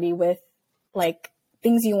in already with like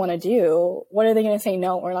things you want to do, what are they going to say?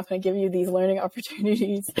 No, we're not going to give you these learning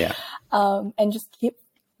opportunities. Yeah. And just keep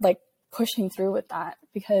like pushing through with that,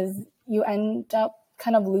 because you end up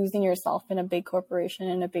kind of losing yourself in a big corporation,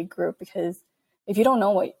 in a big group, because if you don't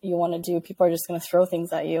know what you want to do, people are just going to throw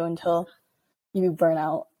things at you until you burn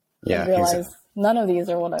out. Yeah. And realize none of these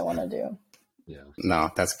are what I want to do. Yeah. No,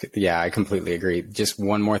 I completely agree. Just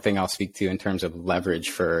one more thing I'll speak to in terms of leverage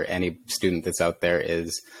for any student that's out there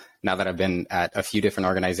is, now that I've been at a few different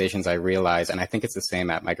organizations, I realize, and I think it's the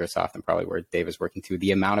same at Microsoft and probably where Dave is working too,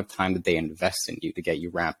 the amount of time that they invest in you to get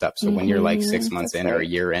you ramped up. So when you're like 6 months in or a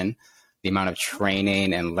year in, the amount of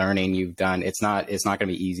training and learning you've done, it's not going to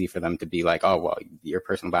be easy for them to be like, oh, well, your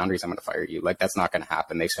personal boundaries, I'm going to fire you. Like, that's not going to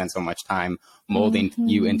happen. They spend so much time molding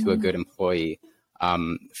you into a good employee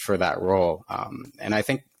for that role. And I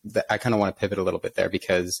think that I kind of want to pivot a little bit there,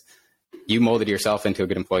 because you molded yourself into a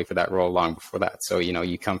good employee for that role long before that. So,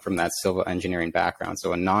 you come from that civil engineering background,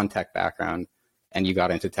 so a non-tech background, and you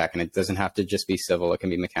got into tech. And it doesn't have to just be civil. It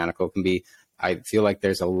can be mechanical. It can be, I feel like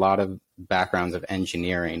there's a lot of backgrounds of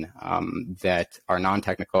engineering that are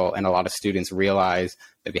non-technical, and a lot of students realize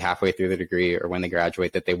maybe halfway through the degree or when they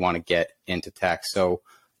graduate that they want to get into tech. So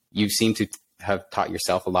you seem to have taught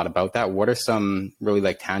yourself a lot about that. What are some really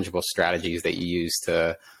like tangible strategies that you use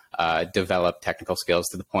to develop technical skills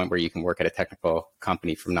to the point where you can work at a technical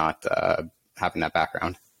company from not having that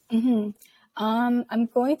background? I'm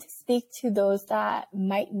going to speak to those that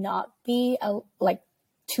might not be like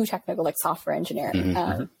too technical, like software engineering.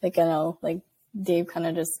 Like, like Dave kind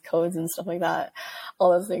of just codes and stuff like that,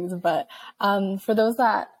 all those things. But for those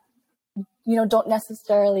that, don't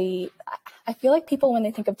necessarily, I feel like people, when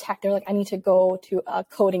they think of tech, they're like, I need to go to a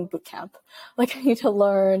coding boot camp. Like, I need to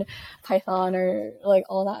learn Python or like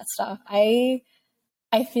all that stuff. I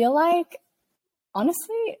feel like,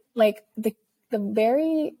 honestly, like the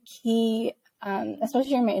very key,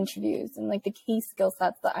 especially in my interviews, and like the key skill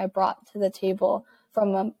sets that I brought to the table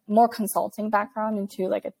from a more consulting background into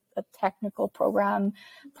like a technical program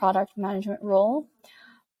product management role,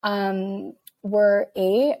 were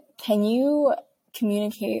can you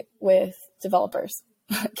communicate with developers?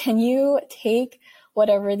 Can you take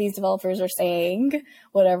whatever these developers are saying,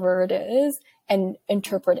 whatever it is, and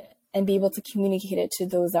interpret it and be able to communicate it to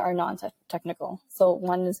those that are non-technical? So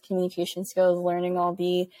one is communication skills, learning all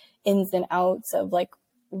the ins and outs of like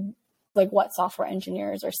what software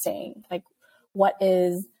engineers are saying. Like, what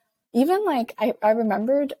is, even like, I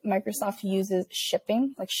remembered Microsoft uses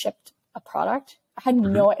shipping, like shipped a product. I had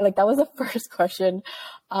no, like, that was the first question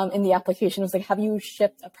in the application. It was like, have you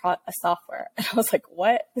shipped a software? And I was like,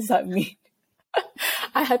 what does that mean?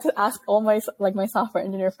 I had to ask all my software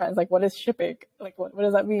engineer friends, like, what is shipping? Like, what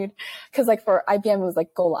does that mean? Because like for IBM, it was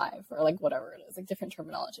like go live or like whatever it is, like different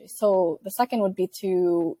terminology. So the second would be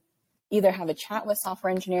to either have a chat with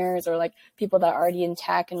software engineers or like people that are already in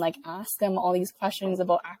tech and like ask them all these questions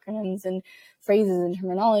about acronyms and phrases and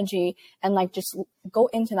terminology, and like just go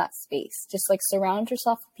into that space. Just like surround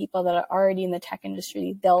yourself with people that are already in the tech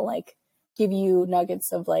industry. They'll like give you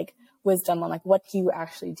nuggets of like wisdom on like what do you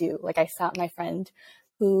actually do. Like, I sat my friend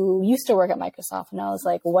who used to work at Microsoft, and I was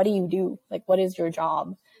like, what do you do? Like, what is your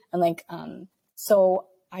job? And like, so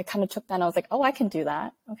I kind of took that and I was like, oh, I can do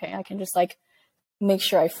that. Okay, I can just like make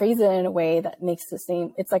sure I phrase it in a way that makes the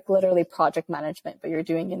same. It's like literally project management, but you're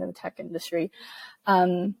doing it in the tech industry.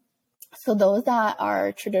 So those that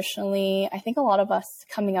are traditionally, I think a lot of us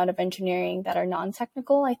coming out of engineering that are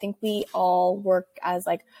non-technical, I think we all work as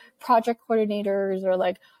like project coordinators or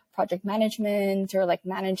like project management or like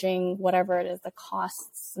managing whatever it is, the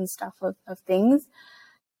costs and stuff of things.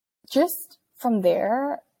 Just from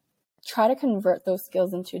there, try to convert those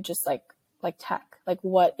skills into just like tech. Like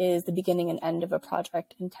what is the beginning and end of a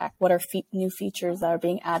project in tech? What are new features that are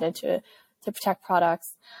being added to tech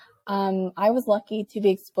products? I was lucky to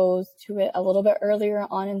be exposed to it a little bit earlier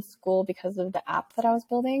on in school because of the app that I was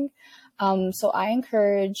building. So I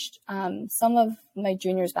encouraged some of my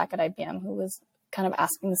juniors back at IBM who was kind of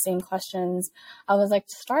asking the same questions. I was like,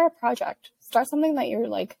 start a project, start something that you're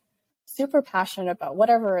like super passionate about,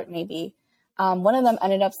 whatever it may be. One of them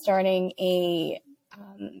ended up starting a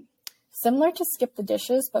similar to Skip the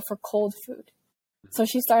Dishes, but for cold food. So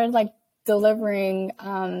she started like delivering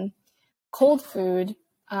cold food,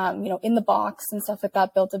 in the box and stuff like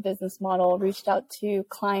that, built a business model, reached out to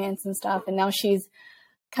clients and stuff. And now she's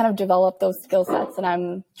kind of developed those skill sets and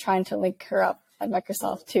I'm trying to link her up at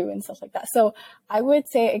Microsoft too and stuff like that. So I would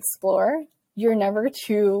say explore. You're never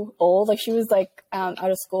too old. Like she was like out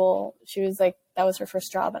of school. She was like, that was her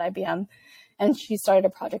first job at IBM. And she started a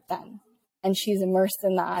project then. And she's immersed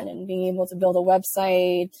in that and being able to build a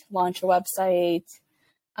website, launch a website,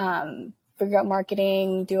 figure out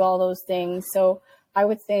marketing, do all those things. So I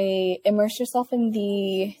would say immerse yourself in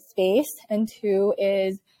the space. And 2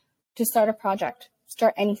 is to start a project,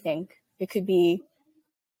 start anything. It could be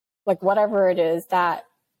like whatever it is that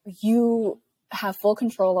you have full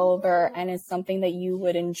control over and is something that you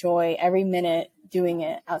would enjoy every minute doing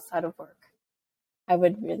it outside of work. I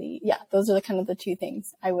would really, those are the kind of the 2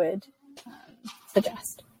 things I would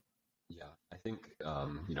suggest. Yeah, I think,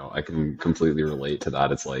 I can completely relate to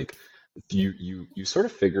that. It's like, you sort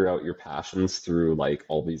of figure out your passions through like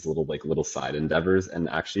all these little side endeavors. And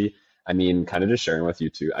actually, I mean, kind of just sharing with you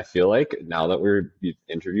too, I feel like now that we've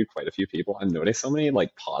interviewed quite a few people, I'm noticing so many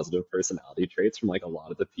like positive personality traits from like a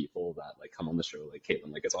lot of the people that like come on the show, like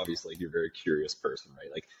Caitlin. Like it's obviously like you're a very curious person,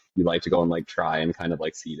 right? Like you like to go and like try and kind of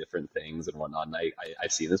like see different things and whatnot. And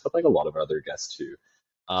I've seen this with like a lot of other guests too.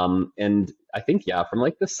 And I think, from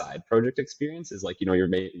like the side project experience is like,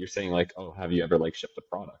 you're saying like, oh, have you ever like shipped a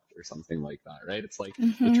product or something like that, right? It's like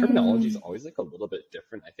the terminology is always like a little bit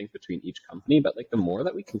different, I think, between each company, but like the more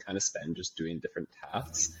that we can kind of spend just doing different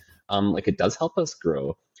tasks, like it does help us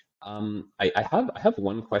grow. I have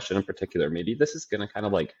one question in particular. Maybe this is going to kind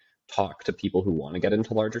of like talk to people who want to get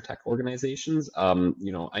into larger tech organizations.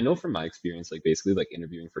 I know from my experience, like basically like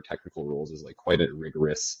interviewing for technical roles is like quite a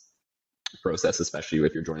rigorous process, especially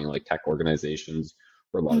if you're joining like tech organizations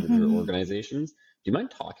or larger organizations. Do you mind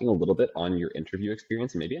talking a little bit on your interview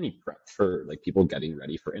experience and maybe any prep for like people getting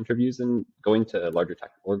ready for interviews and going to larger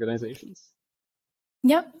tech organizations?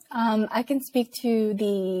 Yep. I can speak to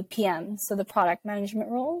the PM, so the product management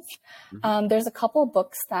roles. There's a couple of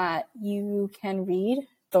books that you can read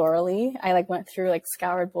thoroughly. I like went through, like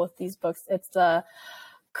scoured both these books. It's the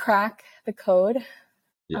Crack the Code.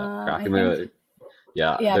 Crack the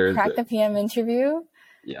PM interview.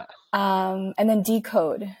 Yeah. And then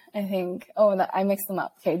Decode, I think. Oh, I mixed them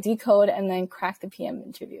up. Okay, Decode and then Crack the PM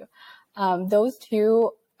interview. Those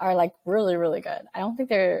 2 are like really, really good.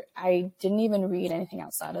 I didn't even read anything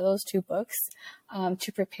outside of those 2 books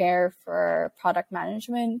to prepare for product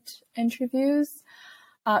management interviews.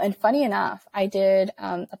 And funny enough, I did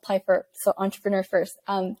apply for Entrepreneur First.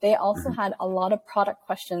 They also had a lot of product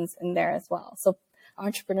questions in there as well. So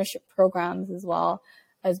entrepreneurship programs as well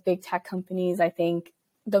as big tech companies. I think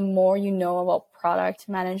the more you know about product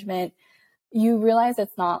management, you realize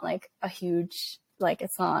it's not like a huge, like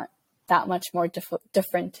it's not that much more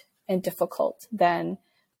different and difficult than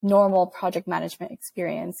normal project management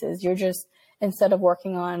experiences. You're just, instead of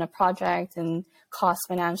working on a project and cost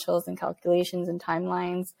financials and calculations and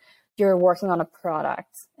timelines, you're working on a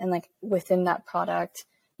product. And like within that product,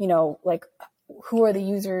 like who are the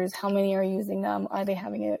users? How many are using them? Are they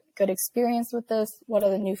having a good experience with this? What are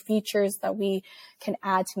the new features that we can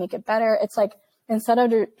add to make it better? It's like, instead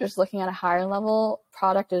of just looking at a higher level,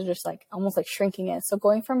 product is just like almost like shrinking it. So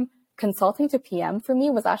going from consulting to PM for me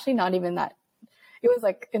was actually not even that. It was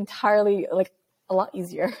like entirely like a lot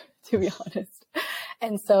easier, to be honest.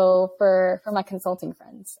 And so for my consulting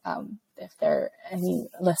friends, if they're any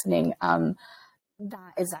listening,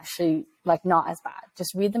 that is actually like not as bad.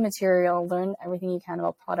 Just read the material, learn everything you can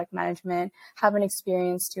about product management, have an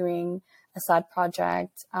experience doing a side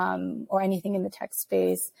project or anything in the tech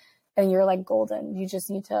space, and you're like golden. You just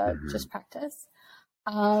need to just practice.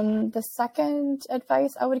 The second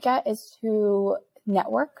advice I would get is to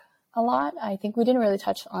network a lot. I think we didn't really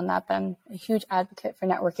touch on that, but I'm a huge advocate for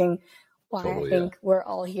networking. Why I think we're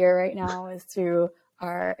all here right now is through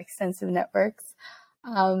our extensive networks.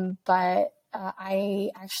 But I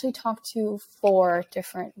actually talked to 4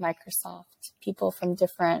 different Microsoft people from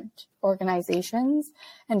different organizations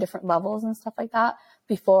and different levels and stuff like that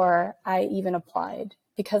before I even applied,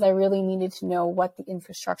 because I really needed to know what the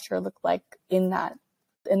infrastructure looked like in the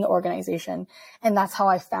organization. And that's how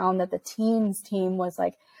I found that the Teams team was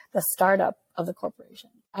like the startup of the corporation.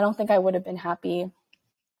 I don't think I would have been happy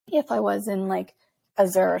if I was in like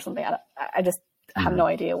Azure or something. I just have no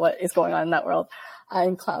idea what is going on in that world,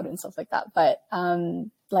 in cloud and stuff like that. But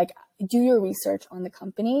like, do your research on the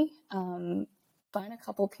company, find a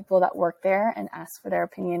couple of people that work there and ask for their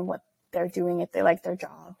opinion, what they're doing, if they like their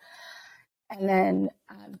job, and then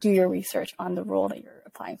do your research on the role that you're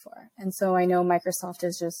applying for. And so I know Microsoft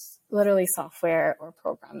is just literally software or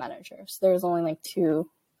program manager. So there's only like 2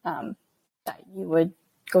 that you would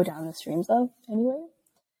go down the streams of anyway.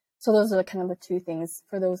 So those are kind of the 2 things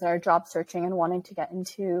for those that are job searching and wanting to get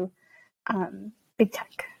into big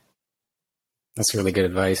tech. That's really good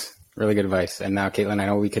advice. Really good advice. And now, Caitlin, I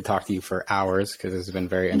know we could talk to you for hours because this has been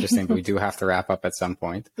very interesting, but we do have to wrap up at some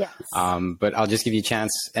point. Yes. But I'll just give you a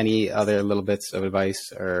chance. Any other little bits of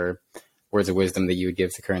advice or words of wisdom that you would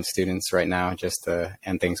give to current students right now, just to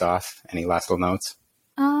end things off? Any last little notes?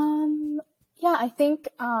 Yeah, I think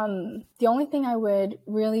the only thing I would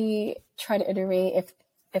really try to iterate,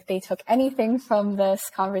 if they took anything from this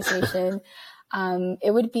conversation,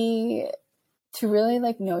 it would be to really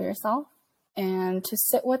like know yourself and to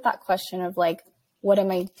sit with that question of like, what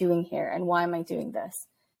am I doing here and why am I doing this?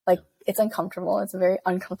 Like, it's uncomfortable. It's a very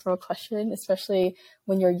uncomfortable question, especially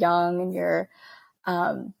when you're young and you're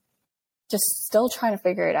just still trying to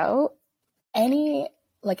figure it out. Any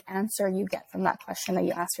like answer you get from that question that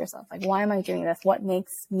you ask yourself, like, why am I doing this? What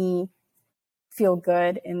makes me feel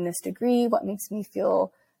good in this degree? What makes me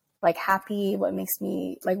feel like happy? What makes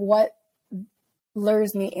me like, what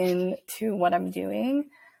lures me into what I'm doing?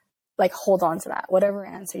 Like, hold on to that, whatever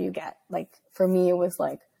answer you get. Like, for me, it was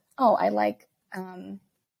like, oh, I like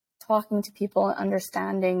talking to people and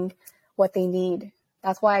understanding what they need.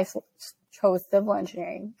 That's why I chose civil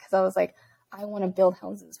engineering, because I was like, I want to build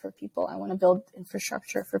houses for people. I want to build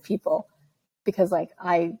infrastructure for people, because like,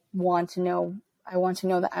 I want to know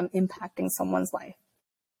that I'm impacting someone's life.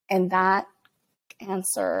 And that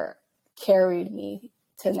answer carried me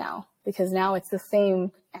to now, because now it's the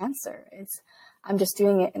same answer. I'm just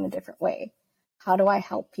doing it in a different way. How do I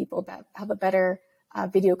help people have a better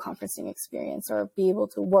video conferencing experience or be able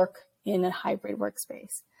to work in a hybrid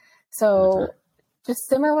workspace? So just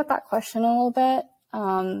simmer with that question a little bit,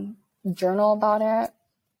 journal about it,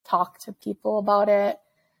 talk to people about it,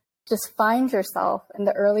 just find yourself. And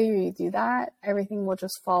the earlier you do that, everything will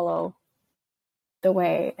just follow the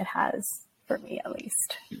way it has for me, at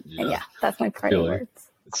least. Yeah. And yeah, that's my parting words.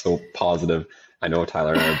 It's so positive. I know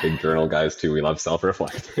Tyler and I are big journal guys too. We love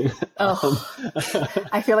self-reflecting.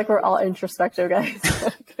 I feel like we're all introspective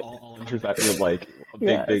guys. all introspective, like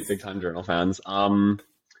big time journal fans.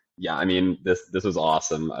 Yeah, I mean, this was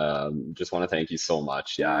awesome. Just want to thank you so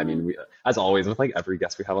much. Yeah, I mean, we, as always, with like every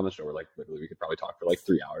guest we have on the show, we're like, literally, we could probably talk for like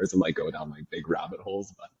 3 hours and like go down like big rabbit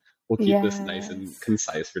holes, but we'll keep this nice and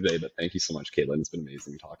concise for today. But thank you so much, Caitlin. It's been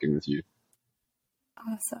amazing talking with you.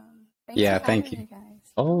 Awesome. Thank you. Guys.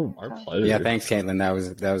 Oh, our pleasure. Yeah, thanks, Caitlin.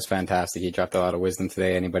 That was fantastic. You dropped a lot of wisdom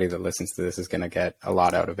today. Anybody that listens to this is going to get a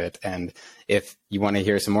lot out of it. And if you want to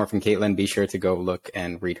hear some more from Caitlin, be sure to go look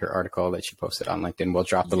and read her article that she posted on LinkedIn. We'll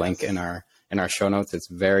drop the link in our show notes. It's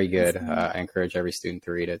very good. I encourage every student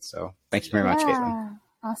to read it. So thank you very much, Caitlin.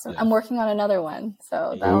 Awesome. I'm working on another one,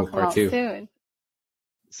 so that'll come out soon.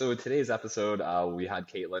 So today's episode, we had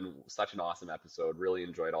Caitlin. Such an awesome episode. Really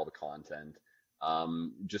enjoyed all the content.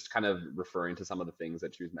 Just kind of referring to some of the things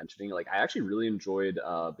that she was mentioning. Like, I actually really enjoyed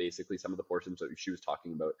basically some of the portions that she was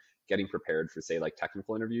talking about getting prepared for, say, like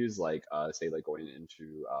technical interviews, like say like going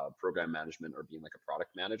into program management or being like a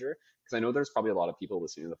product manager. Because I know there's probably a lot of people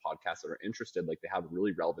listening to the podcast that are interested, like they have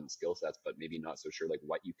really relevant skill sets, but maybe not so sure like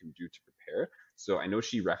what you can do to prepare. So I know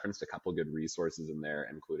she referenced a couple good resources in there,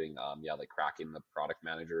 including like Cracking the Product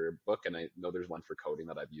Manager book, and I know there's one for coding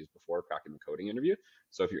that I've used before, Cracking the Coding Interview.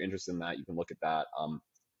 So if you're interested in that, you can look at that.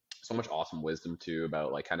 So much awesome wisdom too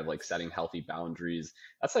about like kind of like setting healthy boundaries.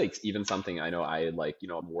 That's like even something I know I like,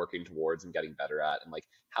 I'm working towards and getting better at, and like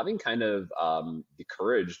having kind of the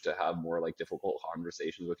courage to have more like difficult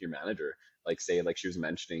conversations with your manager. Like say, like she was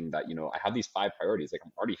mentioning that, I have these 5 priorities, like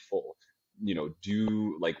I'm already full.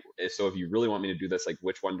 do like, so if you really want me to do this, like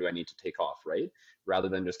which one do I need to take off, right? Rather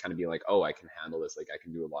than just kind of be like, oh, I can handle this, like I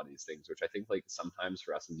can do a lot of these things, which I think like sometimes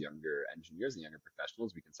for us as younger engineers and younger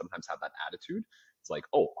professionals, we can sometimes have that attitude. It's like,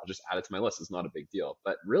 oh, I'll just add it to my list, it's not a big deal.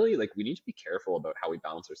 But really, like, we need to be careful about how we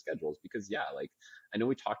balance our schedules, because yeah, like I know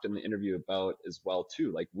we talked in the interview about as well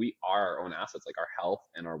too, like we are our own assets, like our health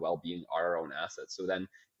and our well-being are our own assets. So then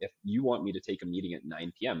if you want me to take a meeting at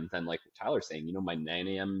 9 p.m., then like Tyler's saying, my 9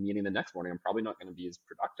 a.m. meeting the next morning, I'm probably not going to be as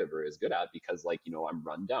productive or as good at, because like, I'm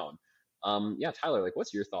run down. Yeah, Tyler, like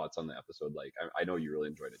what's your thoughts on the episode? Like, I know you really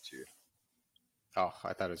enjoyed it too. Oh,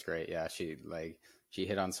 I thought it was great. Yeah, she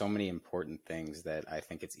hit on so many important things that I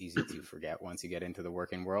think it's easy to forget once you get into the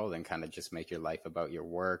working world and kind of just make your life about your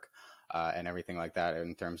work and everything like that,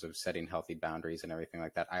 in terms of setting healthy boundaries and everything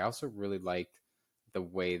like that. I also really liked the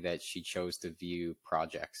way that she chose to view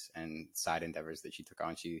projects and side endeavors that she took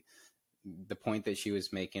on. The point that she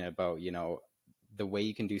was making about, the way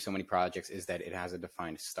you can do so many projects is that it has a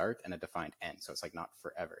defined start and a defined end. So it's like not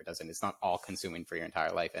forever. It's not all consuming for your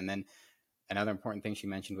entire life. And then another important thing she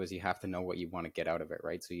mentioned was you have to know what you want to get out of it,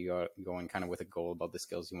 right? So you go in kind of with a goal about the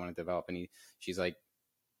skills you want to develop. And she's like,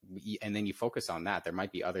 and then you focus on that. There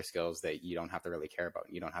might be other skills that you don't have to really care about,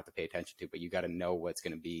 you don't have to pay attention to, but you got to know what's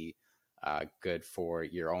going to be good for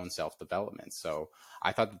your own self-development. So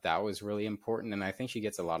I thought that was really important. And I think she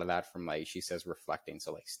gets a lot of that from, like, she says, reflecting.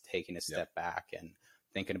 So like taking a step back and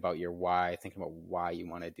thinking about your why, thinking about why you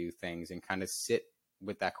want to do things, and kind of sit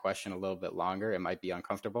with that question a little bit longer. It might be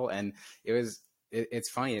uncomfortable. And it's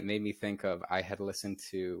funny. It made me think of, I had listened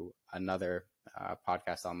to another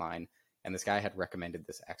podcast online, and this guy had recommended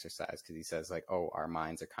this exercise because he says like, oh, our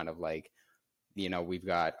minds are kind of like, we've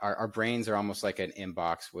got our brains are almost like an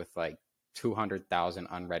inbox with like 200,000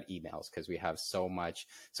 unread emails, because we have so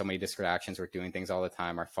many distractions. We're doing things all the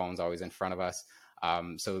time. Our phone's always in front of us.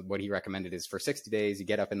 So what he recommended is for 60 days, you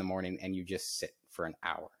get up in the morning and you just sit for an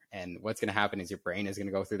hour. And what's going to happen is your brain is going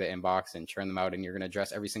to go through the inbox and churn them out, and you're going to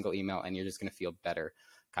address every single email, and you're just going to feel better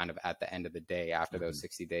kind of at the end of the day after those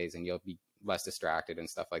 60 days, and you'll be less distracted and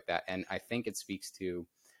stuff like that. And I think it speaks to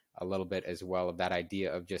a little bit as well of that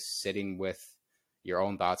idea of just sitting with your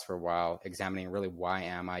own thoughts for a while, examining really, why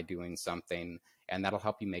am I doing something? And that'll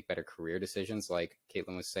help you make better career decisions, like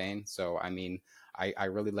Caitlin was saying. So, I mean, I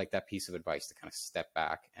really like that piece of advice, to kind of step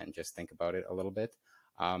back and just think about it a little bit.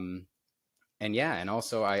 And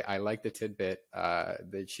also I like the tidbit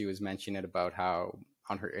that she was mentioning about how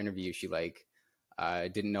on her interview, she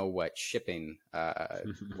didn't know what shipping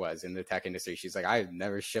was in the tech industry. She's like, I've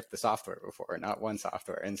never shipped the software before, not one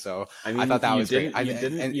software. And so I thought that was great.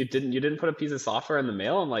 You didn't put a piece of software in the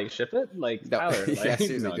mail and like ship it, like no, Tyler. Like,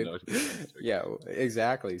 no, yeah,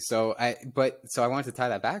 exactly. So I wanted to tie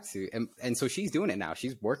that back to, and so she's doing it now.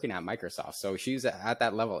 She's working at Microsoft, so she's at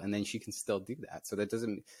that level, and then she can still do that. So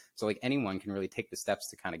like anyone can really take the steps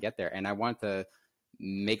to kind of get there. And I want to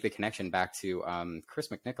make the connection back to Chris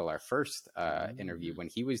McNichol, our first interview, when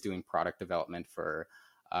he was doing product development for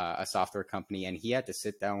a software company, and he had to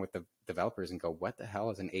sit down with the developers and go, what the hell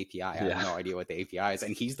is an API? I have no idea what the API is.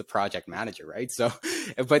 And he's the project manager, right? So,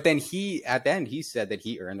 but then at the end, he said that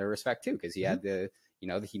he earned their respect too, because he had the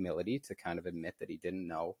humility to kind of admit that he didn't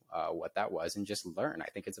know what that was, and just learn. I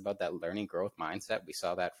think it's about that learning growth mindset. We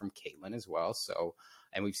saw that from Caitlin as well. So,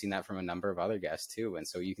 and we've seen that from a number of other guests too. And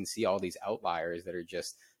so you can see all these outliers that are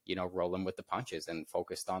just, rolling with the punches and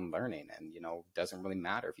focused on learning. And, doesn't really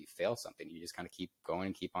matter if you fail something. You just kind of keep going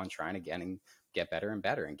and keep on trying again and get better and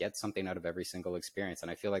better and get something out of every single experience.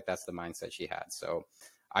 And I feel like that's the mindset she had. So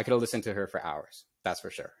I could have listened to her for hours, that's for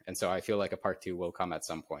sure. And so I feel like a part 2 will come at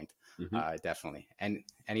some point. Definitely. And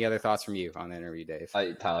any other thoughts from you on the interview, Dave?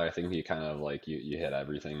 Tyler, I think you kind of you hit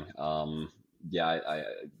everything. I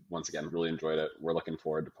once again really enjoyed it. We're looking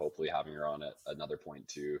forward to hopefully having her on at another point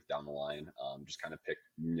too down the line. Just kind of pick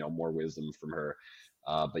more wisdom from her.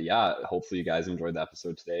 But yeah, hopefully you guys enjoyed the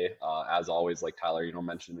episode today. As always, like Tyler,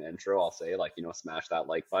 mentioned in the intro, I'll say smash that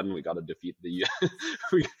like button. We got to defeat the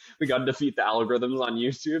we got to defeat the algorithms on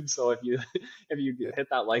YouTube. So if you hit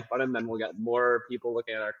that like button, then we'll get more people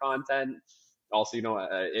looking at our content. Also,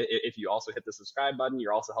 if you also hit the subscribe button,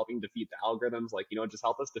 you're also helping defeat the algorithms. Just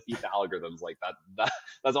help us defeat the algorithms.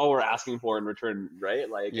 That's all we're asking for in return, right?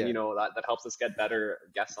 That helps us get better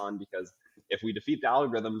guests on, because if we defeat the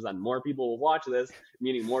algorithms, then more people will watch this,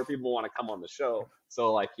 meaning more people want to come on the show.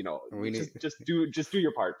 So just do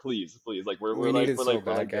your part, please. We're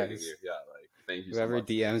guys. Yeah. Thank you. Whoever so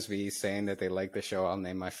DMs me saying that they like the show, I'll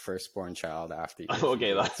name my firstborn child after you.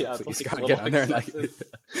 Okay, please gotta get on there.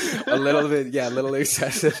 A little bit, a little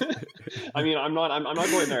excessive. I mean, I'm not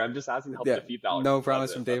going there. I'm just asking to help defeat that. No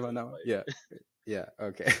promise from Dave on that one. Yeah. Yeah.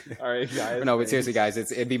 Okay. All right, guys. No, but seriously, thanks.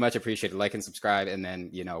 guys, it'd be much appreciated. Like and subscribe, and then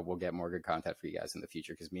we'll get more good content for you guys in the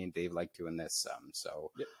future because me and Dave like doing this.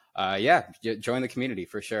 Yep. Yeah, join the community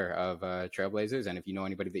for sure of Trailblazers, and if you know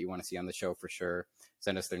anybody that you want to see on the show, for sure,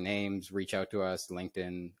 send us their names, reach out to us,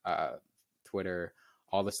 LinkedIn, Twitter,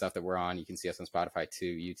 all the stuff that we're on. You can see us on Spotify too,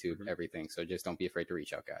 YouTube, everything. So just don't be afraid to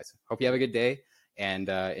reach out, guys. Hope you have a good day and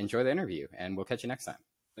enjoy the interview, and we'll catch you next time.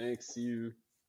 Thanks. See you.